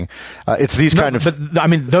paraphrasing. It's these kind of... But, I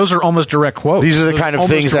mean, those are almost direct quotes. These are the kind of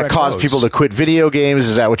things that cause people to quit video games.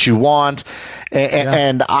 Is that what you want?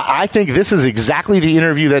 And I think this is exactly the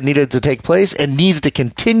interview that needed to take place and needs to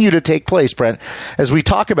continue to take place, Brent, as we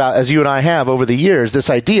talk about, as you and I have over the years, this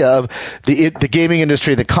idea of the gaming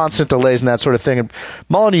industry, the constant delays and that sort of thing. And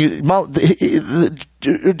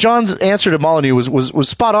John's answer to Molyneux was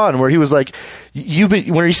spot on, where he was like, you've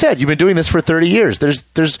been doing this for 30 years.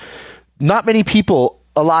 There's not many people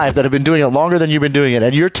alive that have been doing it longer than you've been doing it,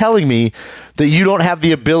 and you're telling me that you don't have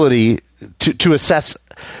the ability to assess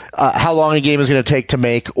how long a game is going to take to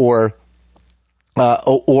make, or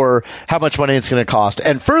how much money it's going to cost.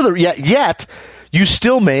 And further, yet you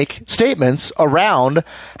still make statements around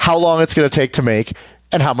how long it's going to take to make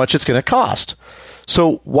and how much it's going to cost.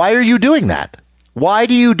 So why are you doing that? Why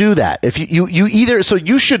do you do that? If you either, so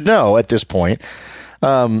you should know at this point.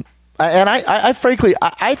 And I frankly,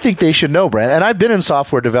 I think they should know, Brent. And I've been in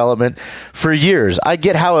software development for years. I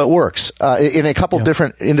get how it works in a couple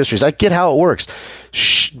different industries. I get how it works.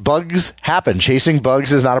 Bugs happen. Chasing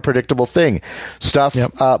bugs is not a predictable thing. Stuff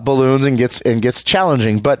balloons and gets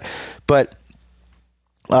challenging. But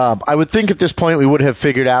I would think at this point we would have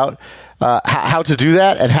figured out how to do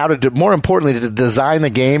that, and how to more importantly, to design the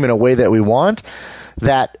game in a way that we want.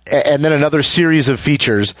 That, and then another series of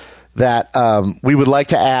features that we would like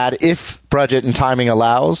to add if budget and timing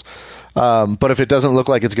allows. But if it doesn't look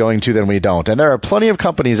like it's going to, then we don't. And there are plenty of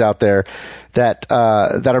companies out there that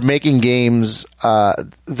are making games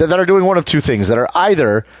that are doing one of two things: that are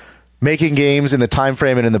either making games in the time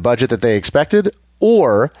frame and in the budget that they expected,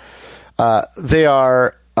 or they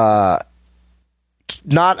are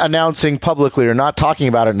not announcing publicly or not talking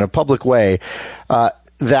about it in a public way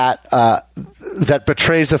that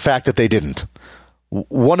betrays the fact that they didn't.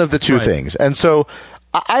 One of the two things. And so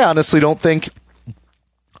I honestly don't think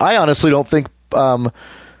the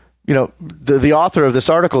author of this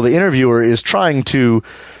article, the interviewer, is trying to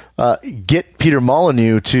get Peter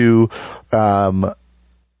Molyneux to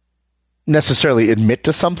necessarily admit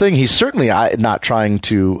to something. He's certainly not trying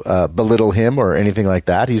to belittle him or anything like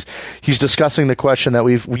that. He's discussing the question that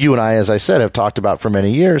you and I, as I said, have talked about for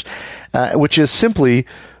many years, which is simply,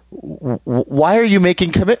 why are you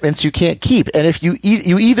making commitments you can't keep? And if you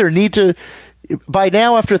either need to, by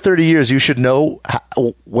now after 30 years, you should know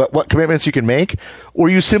what commitments you can make, or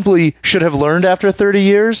you simply should have learned after 30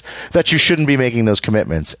 years that you shouldn't be making those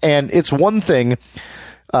commitments. And it's one thing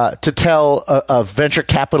to tell a venture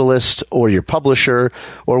capitalist or your publisher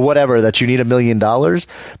or whatever that you need $1 million,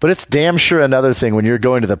 but it's damn sure another thing when you're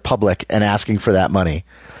going to the public and asking for that money.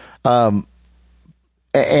 And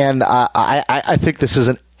I think this is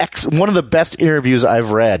one of the best interviews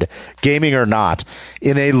I've read, gaming or not,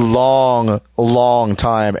 in a long, long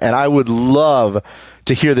time. And I would love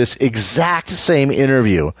to hear this exact same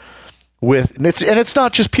interview and it's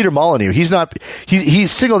not just Peter Molyneux.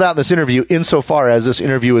 He's singled out in this interview insofar as this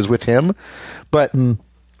interview is with him. But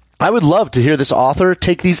I would love to hear this author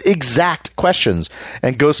take these exact questions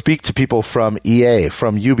and go speak to people from EA,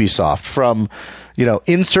 from Ubisoft, from,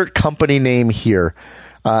 insert company name here.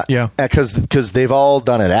 Because they've all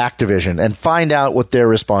done it, Activision, and find out what their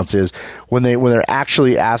response is when they're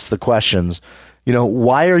actually asked the questions,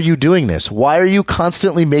 Why are you doing this? Why are you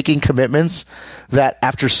constantly making commitments that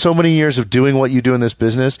after so many years of doing what you do in this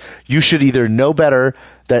business, you should either know better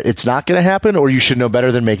that it's not going to happen, or you should know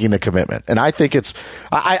better than making the commitment? And I think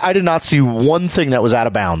I did not see one thing that was out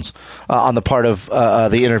of bounds on the part of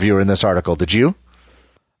the interviewer in this article. Did you?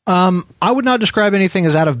 I would not describe anything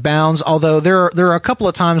as out of bounds, although there are a couple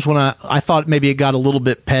of times when I thought maybe it got a little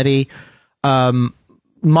bit petty.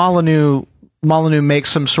 Molyneux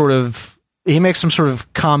makes some sort of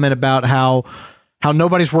comment about how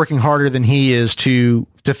nobody's working harder than he is to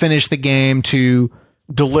finish the game, to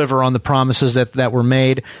deliver on the promises that were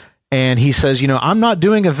made. And he says, I'm not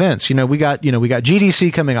doing events. We got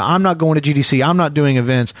GDC coming up. I'm not going to GDC. I'm not doing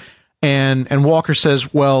events. And Walker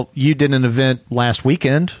says, well, you did an event last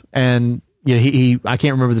weekend, and he I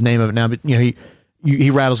can't remember the name of it now, but he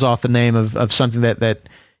rattles off the name of something that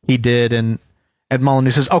he did, and Molyneux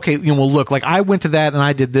says, okay, well, look, like I went to that and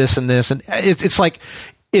I did this and this, and it's like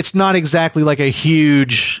it's not exactly like a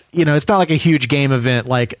huge, it's not like a huge game event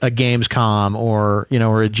like a Gamescom or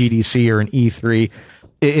or a GDC or an E3.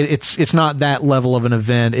 It's not that level of an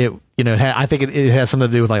event. I think it has something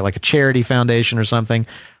to do with like a charity foundation or something.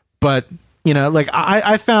 But,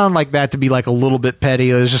 I found like that to be like a little bit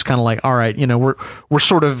petty. It was just kind of like, all right, we're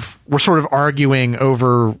sort of arguing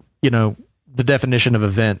over, the definition of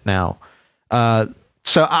event now.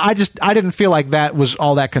 So I didn't feel like that was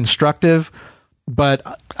all that constructive. But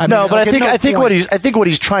I think what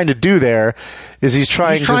he's trying to do there is he's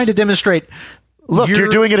trying to demonstrate. Look, you're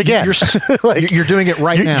doing it again. You're doing it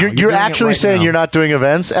right now. You're actually saying you're not doing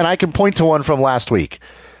events, and I can point to one from last week.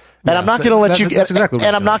 And I'm not going to let you. Exactly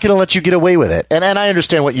and I'm not going to let you get away with it. And I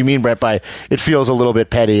understand what you mean, Brett. By it feels a little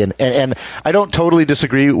bit petty, and I don't totally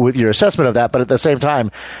disagree with your assessment of that. But at the same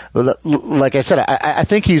time, like I said, I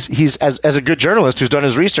think he's as a good journalist who's done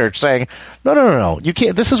his research, saying no, you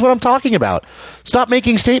can't. This is what I'm talking about. Stop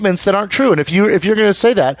making statements that aren't true. And if you're going to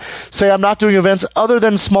say that, say I'm not doing events other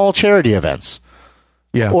than small charity events.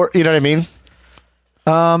 Yeah, or you know what I mean.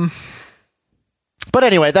 But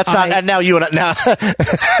anyway, that's not. And now you and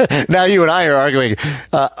I are arguing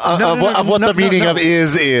of what the meaning of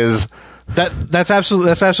is. That's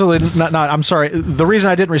absolutely not. I'm sorry. The reason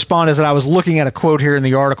I didn't respond is that I was looking at a quote here in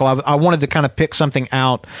the article. I wanted to kind of pick something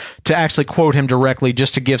out to actually quote him directly,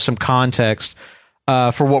 just to give some context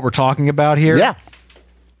for what we're talking about here. Yeah.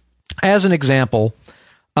 As an example,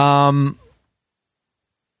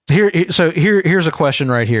 here's a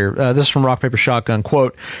question right here. This is from Rock Paper Shotgun.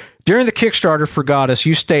 Quote: during the Kickstarter for Goddess,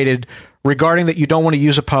 you stated regarding that you don't want to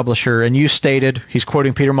use a publisher, and you stated, he's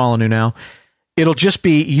quoting Peter Molyneux now, it'll just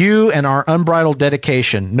be you and our unbridled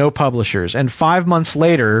dedication, no publishers. And 5 months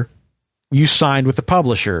later, you signed with the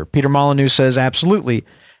publisher. Peter Molyneux says, absolutely.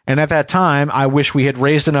 And at that time, I wish we had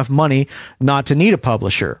raised enough money not to need a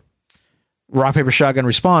publisher. Rock Paper Shotgun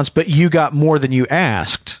responds, but you got more than you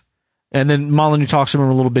asked. And then Molyneux talks to him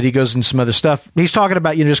a little bit. He goes into some other stuff. He's talking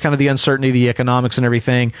about, just kind of the uncertainty, the economics and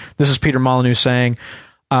everything. This is Peter Molyneux saying,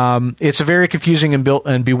 it's a very confusing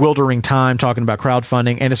and bewildering time talking about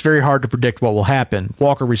crowdfunding, and it's very hard to predict what will happen.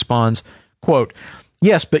 Walker responds, quote,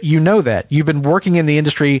 yes, but you know that. You've been working in the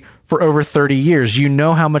industry for over 30 years. You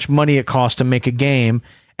know how much money it costs to make a game,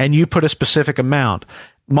 and you put a specific amount.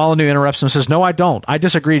 Molyneux interrupts him and says, no, I don't. I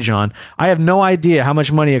disagree, John. I have no idea how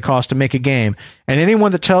much money it costs to make a game. And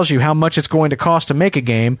anyone that tells you how much it's going to cost to make a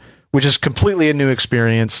game, which is completely a new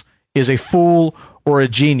experience, is a fool or a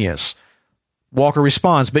genius. Walker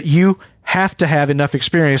responds, but you have to have enough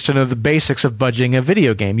experience to know the basics of budgeting a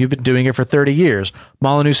video game. You've been doing it for 30 years.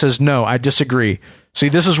 Molyneux says, no, I disagree. See,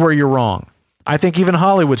 this is where you're wrong. I think even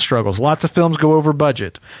Hollywood struggles. Lots of films go over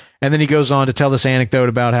budget. And then he goes on to tell this anecdote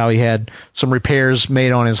about how he had some repairs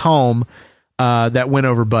made on his home that went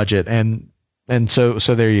over budget. And so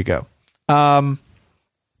there you go.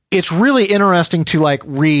 It's really interesting to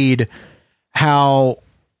read how,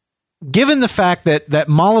 given the fact that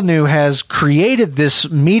Molyneux has created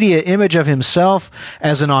this media image of himself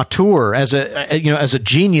as an auteur, as a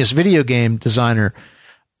genius video game designer,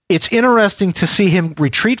 it's interesting to see him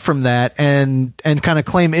retreat from that and kind of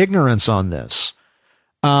claim ignorance on this.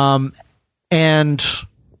 And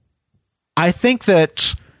I think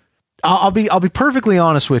that I'll be perfectly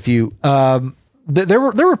honest with you. There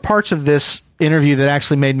were parts of this interview that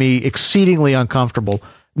actually made me exceedingly uncomfortable,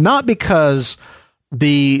 not because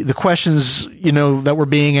the questions, that were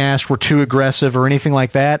being asked were too aggressive or anything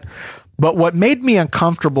like that. But what made me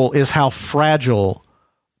uncomfortable is how fragile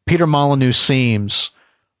Peter Molyneux seems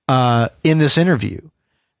in this interview.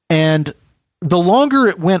 And the longer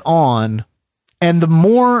it went on, and the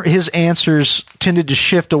more his answers tended to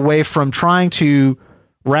shift away from trying to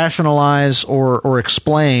rationalize or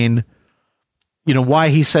explain why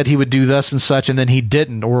he said he would do thus and such, and then he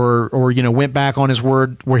didn't, or went back on his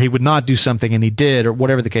word where he would not do something and he did, or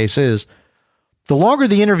whatever the case is. The longer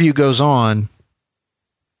the interview goes on,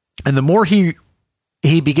 and the more he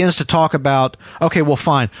begins to talk about, okay, well,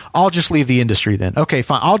 fine, I'll just leave the industry then. Okay,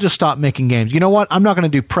 fine, I'll just stop making games. You know what? I'm not going to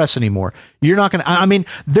do press anymore. You're not going to. I mean,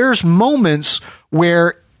 there's moments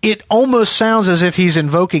where it almost sounds as if he's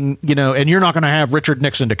invoking, and you're not going to have Richard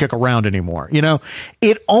Nixon to kick around anymore.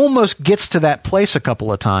 It almost gets to that place a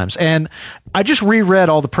couple of times. And I just reread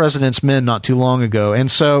All the President's Men not too long ago. And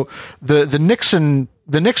so the Nixon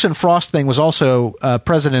Frost thing was also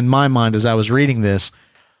present in my mind as I was reading this.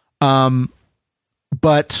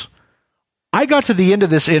 But I got to the end of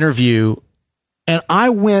this interview and I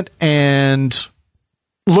went and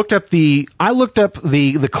looked up the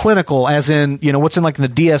clinical, as in, what's in like the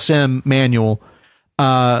DSM manual,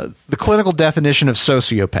 the clinical definition of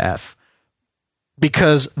sociopath,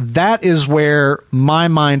 because that is where my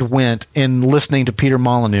mind went in listening to Peter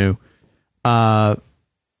Molyneux try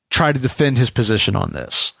to defend his position on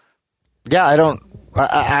this. Yeah, I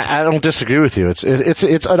don't disagree with you.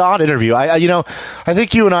 It's an odd interview. I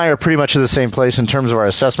think you and I are pretty much in the same place in terms of our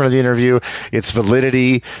assessment of the interview. Its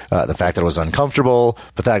validity, the fact that it was uncomfortable,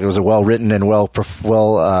 the fact that it was a well written and well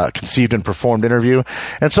conceived and performed interview.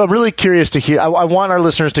 And so I'm really curious to hear. I want our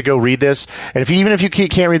listeners to go read this. And even if you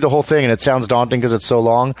can't read the whole thing and it sounds daunting because it's so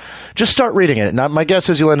long, just start reading it. Now, my guess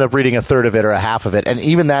is you'll end up reading a third of it or a half of it, and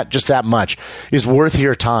even that, just that much, is worth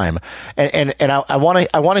your time. And I want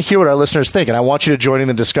to hear what our listeners think, and I want you to join in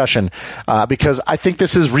the discussion because I think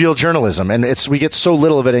this is real journalism, and we get so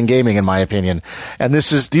little of it in gaming, in my opinion. And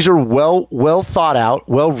these are well thought out,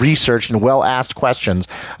 well researched, and well asked questions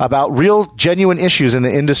about real, genuine issues in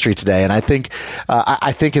the industry today. And I think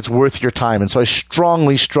it's worth your time. And so I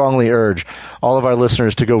strongly, strongly urge all of our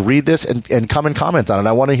listeners to go read this and come and comment on it.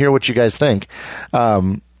 I want to hear what you guys think.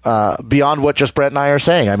 Beyond what just Brent and I are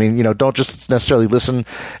saying. I mean, don't just necessarily listen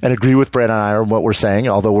and agree with Brent and I on what we're saying,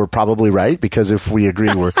 although we're probably right, because if we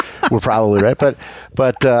agree, we're probably right. But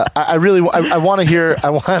I want to hear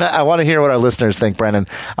what our listeners think, Brennan.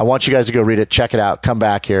 I want you guys to go read it, check it out, come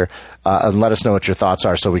back here, and let us know what your thoughts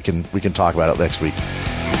are, so we can talk about it next week.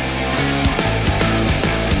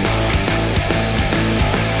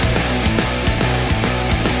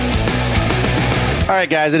 All right,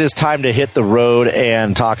 guys, it is time to hit the road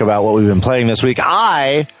and talk about what we've been playing this week.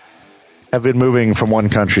 I have been moving from one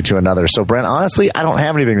country to another. So, Brent, honestly, I don't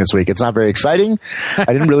have anything this week. It's not very exciting. I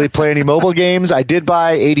didn't really play any mobile games. I did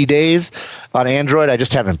buy 80 Days on Android. I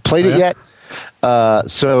just haven't played it yet. I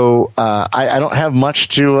don't have much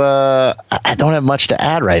to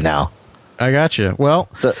add right now. I got you. Well,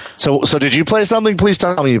 so did you play something? Please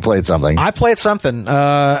tell me you played something. I played something.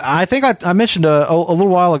 I think I mentioned a little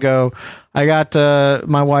while ago. I got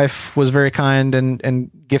my wife was very kind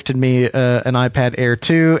and gifted me an iPad Air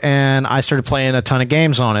 2, and I started playing a ton of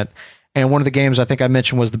games on it. And one of the games I think I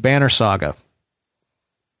mentioned was the Banner Saga.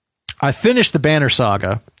 I finished the Banner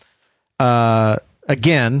Saga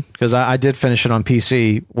again, because I did finish it on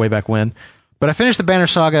PC way back when. But I finished the Banner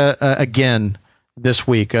Saga again this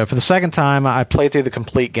week. For the second time, I played through the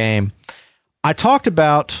complete game. I talked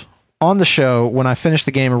about on the show when I finished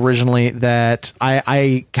the game originally that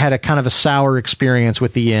I had a kind of a sour experience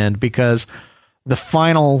with the end, because the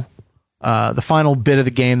final bit of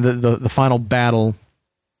the game, the final battle,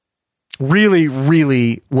 really,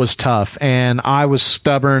 really was tough, and I was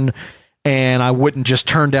stubborn, and I wouldn't just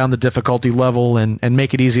turn down the difficulty level and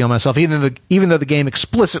make it easy on myself, even though the game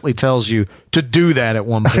explicitly tells you to do that at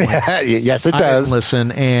one point. Yes, it does. I didn't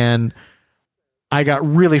listen, and I got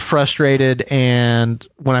really frustrated, and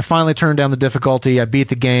when I finally turned down the difficulty, I beat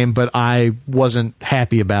the game, but I wasn't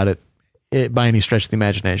happy about it by any stretch of the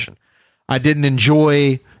imagination. I didn't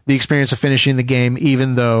enjoy the experience of finishing the game,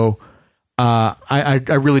 even though I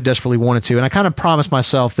really desperately wanted to. And I kind of promised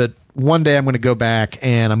myself that one day I'm going to go back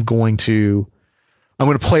and I'm going to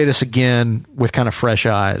play this again with kind of fresh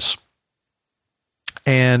eyes.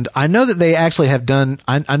 And I know that they actually have done.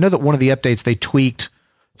 I know that one of the updates they tweaked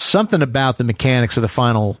something about the mechanics of that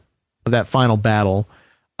final battle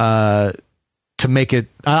to make it.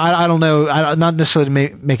 I don't know. Not necessarily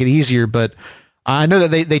to make it easier, but I know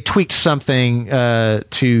that they tweaked something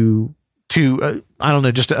to I don't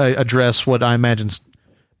know, just to address what I imagine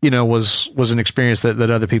was an experience that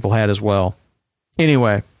other people had as well.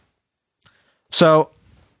 Anyway, so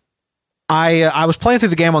I was playing through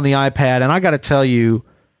the game on the iPad, and I got to tell you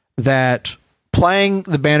that playing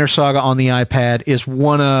the Banner Saga on the iPad is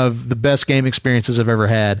one of the best game experiences I've ever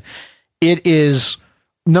had. It is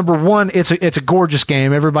number one, it's a gorgeous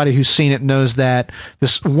game. Everybody who's seen it knows that.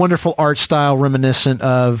 This wonderful art style reminiscent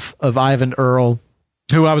of Ivan Earl,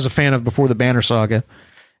 who I was a fan of before the Banner Saga,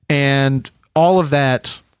 and all of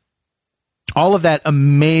that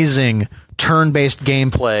amazing turn-based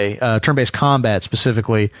gameplay, turn-based combat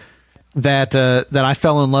specifically, that I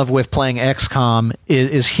fell in love with playing XCOM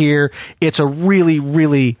is here. It's a really,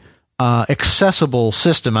 really accessible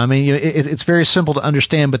system. I mean, it's very simple to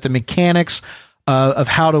understand, but the mechanics of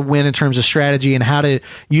how to win in terms of strategy and how to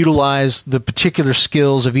utilize the particular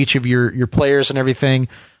skills of each of your players and everything,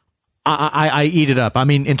 I eat it up. I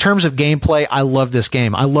mean, in terms of gameplay, I love this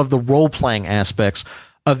game. I love the role-playing aspects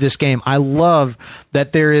of this game. I love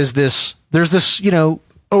that there's this,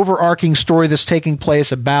 overarching story that's taking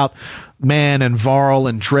place about Man and Varl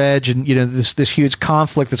and Dredge and, this huge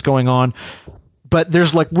conflict that's going on. But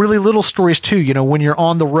there's like really little stories too. When you're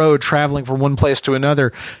on the road traveling from one place to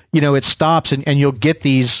another, it stops and you'll get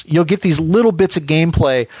these little bits of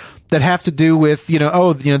gameplay that have to do with,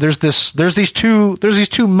 there's these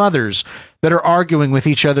two mothers that are arguing with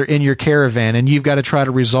each other in your caravan, and you've got to try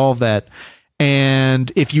to resolve that.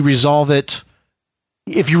 And if you resolve it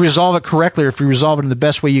correctly, or if you resolve it in the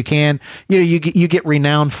best way you can, you get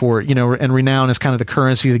renown for it, and renown is kind of the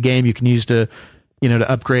currency of the game you can use to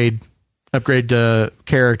upgrade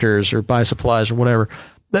characters or buy supplies or whatever.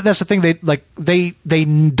 That's the thing. They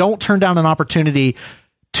don't turn down an opportunity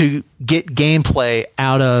to get gameplay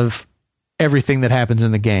out of everything that happens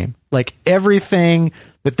in the game. Like everything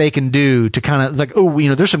that they can do to kind of like,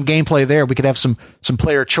 there's some gameplay there. We could have some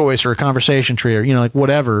player choice or a conversation tree or, like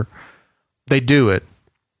whatever. They do it.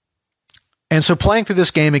 And so playing through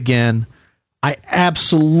this game again, I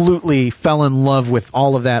absolutely fell in love with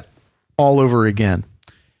all of that all over again.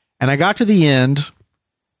 And I got to the end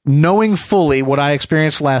knowing fully what I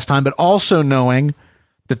experienced last time, but also knowing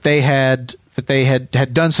that they had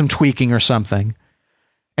done some tweaking or something.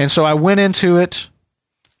 And so I went into it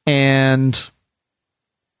and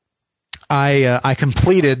I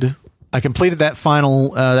completed that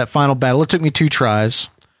final battle. It took me 2 tries,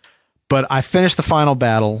 but I finished the final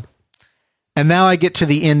battle. And now I get to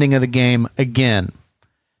the ending of the game again.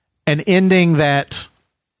 An ending that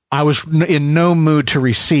I was in no mood to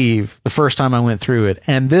receive the first time I went through it.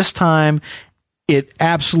 And this time, it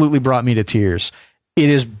absolutely brought me to tears. It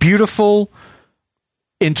is beautiful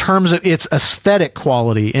in terms of its aesthetic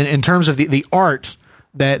quality, in terms of the art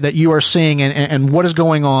that you are seeing and what is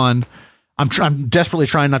going on. I'm desperately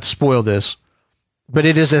trying not to spoil this, but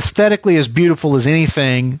it is aesthetically as beautiful as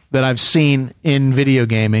anything that I've seen in video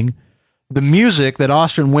gaming. The music that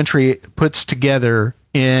Austin Wintory puts together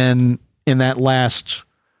in that last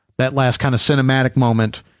kind of cinematic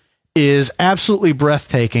moment is absolutely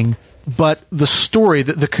breathtaking. But the story,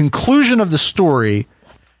 the conclusion of the story,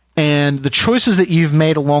 and the choices that you've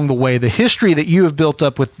made along the way, the history that you have built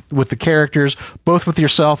up with the characters, both with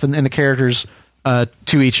yourself and the characters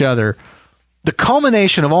to each other, the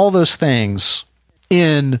culmination of all those things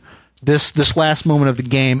in this last moment of the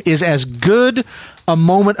game is as good a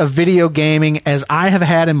moment of video gaming as I have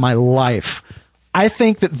had in my life. I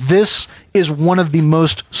think that this is one of the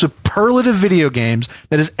most superlative video games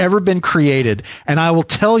that has ever been created. And I will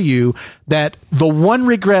tell you that the one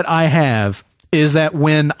regret I have is that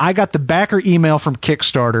when I got the backer email from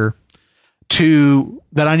Kickstarter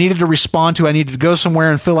that I needed to respond to, I needed to go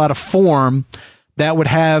somewhere and fill out a form that would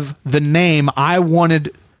have the name I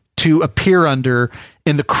wanted to appear under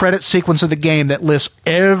in the credit sequence of the game that lists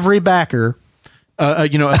every backer, reward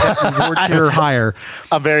tier or higher.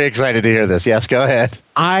 I'm very excited to hear this. Yes, go ahead.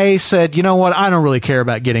 I said, you know what? I don't really care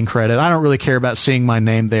about getting credit. I don't really care about seeing my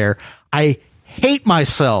name there. I hate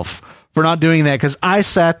myself for not doing that because I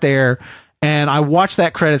sat there and I watched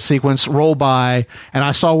that credit sequence roll by and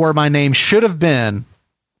I saw where my name should have been.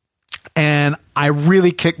 And I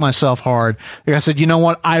really kicked myself hard. Like I said, you know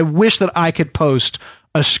what? I wish that I could post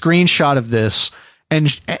a screenshot of this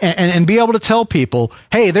and be able to tell people,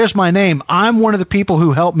 hey, there's my name. I'm one of the people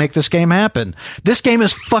who helped make this game happen. This game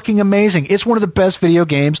is fucking amazing. It's one of the best video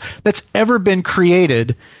games that's ever been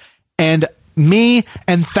created. And me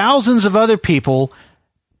and thousands of other people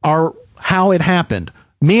are how it happened.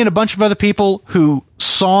 Me and a bunch of other people who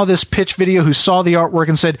saw this pitch video, who saw the artwork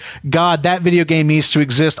and said, God, that video game needs to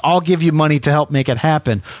exist. I'll give you money to help make it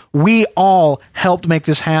happen. We all helped make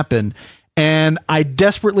this happen. And I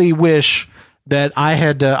desperately wish that I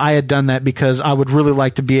had done that because I would really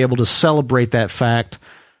like to be able to celebrate that fact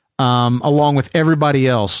along with everybody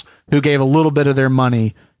else who gave a little bit of their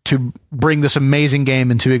money to bring this amazing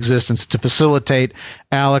game into existence, to facilitate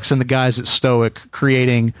Alex and the guys at Stoic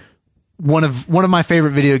creating one of my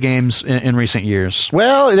favorite video games in recent years.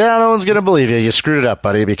 Well, yeah, no one's going to believe you. You screwed it up,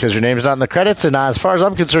 buddy, because your name's not in the credits, and as far as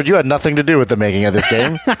I'm concerned, you had nothing to do with the making of this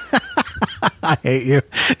game. I hate you.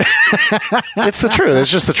 It's the truth.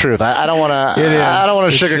 It's just the truth. I don't want to. I don't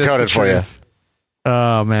want to sugarcoat it for you.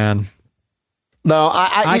 Oh man. No,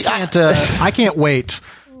 I can't wait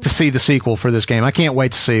to see the sequel for this game. I can't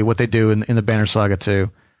wait to see what they do in the Banner Saga 2.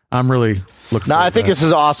 I'm really looking. No, I think this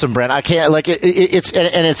is awesome, Brent. I can't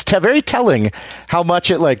it's very telling how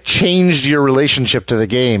much it changed your relationship to the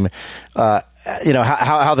game.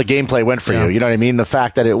 How the gameplay went for you. You know what I mean? The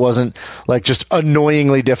fact that it wasn't just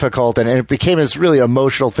annoyingly difficult, and it became this really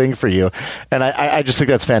emotional thing for you. And I just think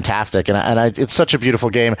that's fantastic. And it's such a beautiful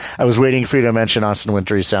game. I was waiting for you to mention Austin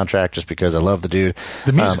Wintory's soundtrack just because I love the dude.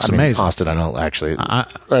 The music's amazing. Austin, I don't actually.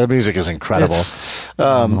 The music is incredible.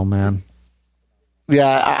 Oh man.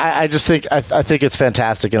 Yeah, I just think I think it's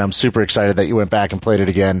fantastic, and I'm super excited that you went back and played it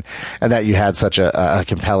again, and that you had such a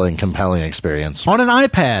compelling experience on an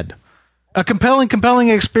iPad. A compelling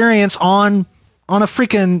experience on a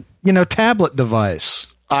freaking tablet device.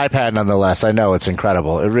 iPad, nonetheless. I know it's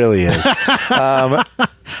incredible. It really is. That's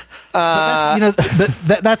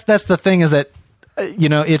the thing is that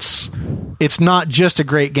it's not just a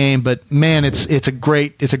great game, but man, it's a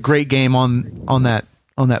great game on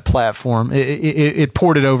that platform. It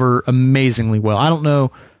ported over amazingly well. I don't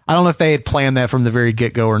know if they had planned that from the very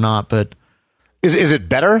get-go or not, but is it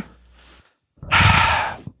better?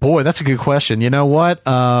 Boy, that's a good question. You know what?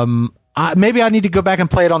 Maybe I need to go back and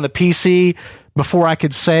play it on the PC before I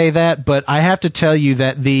could say that, but I have to tell you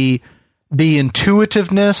that the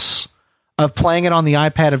intuitiveness of playing it on the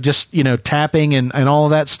iPad, of just tapping and all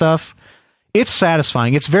of that stuff, it's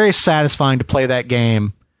satisfying. It's very satisfying to play that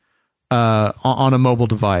game on a mobile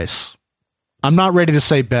device. I'm not ready to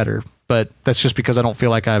say better, but that's just because I don't feel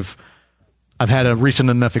like I've had a recent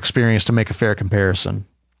enough experience to make a fair comparison.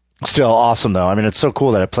 Still awesome, though. I mean, it's so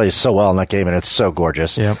cool that it plays so well in that game, and it's so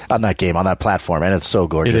gorgeous on that platform, and it's so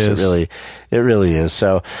gorgeous. It really is.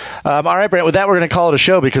 So, all right, Brent, with that, we're going to call it a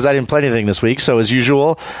show because I didn't play anything this week. So, as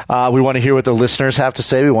usual, we want to hear what the listeners have to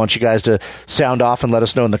say. We want you guys to sound off and let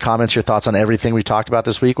us know in the comments your thoughts on everything we talked about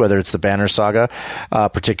this week, whether it's the Banner Saga,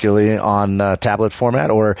 particularly on tablet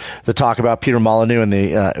format, or the talk about Peter Molyneux and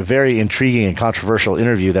the very intriguing and controversial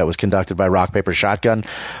interview that was conducted by Rock Paper Shotgun.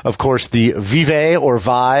 Of course, the Vive or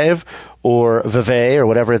Vive or Vive or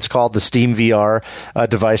whatever it's called, the Steam VR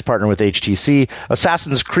device partner with HTC.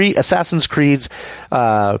 Assassin's Creed's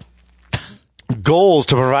goals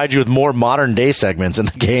to provide you with more modern day segments in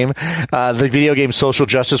the game. The video game Social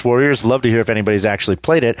Justice Warriors. Love to hear if anybody's actually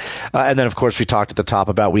played it. And then, of course, we talked at the top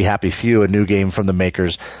about We Happy Few, a new game from the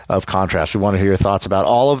makers of Contrast. We want to hear your thoughts about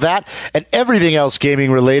all of that and everything else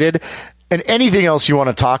gaming related and anything else you want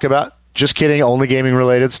to talk about. Just kidding, only gaming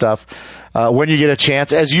related stuff. When you get a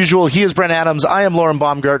chance. As usual, he is Brent Adams. I am Lauren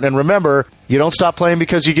Baumgarten. And remember, you don't stop playing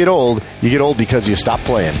because you get old. You get old because you stop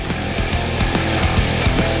playing.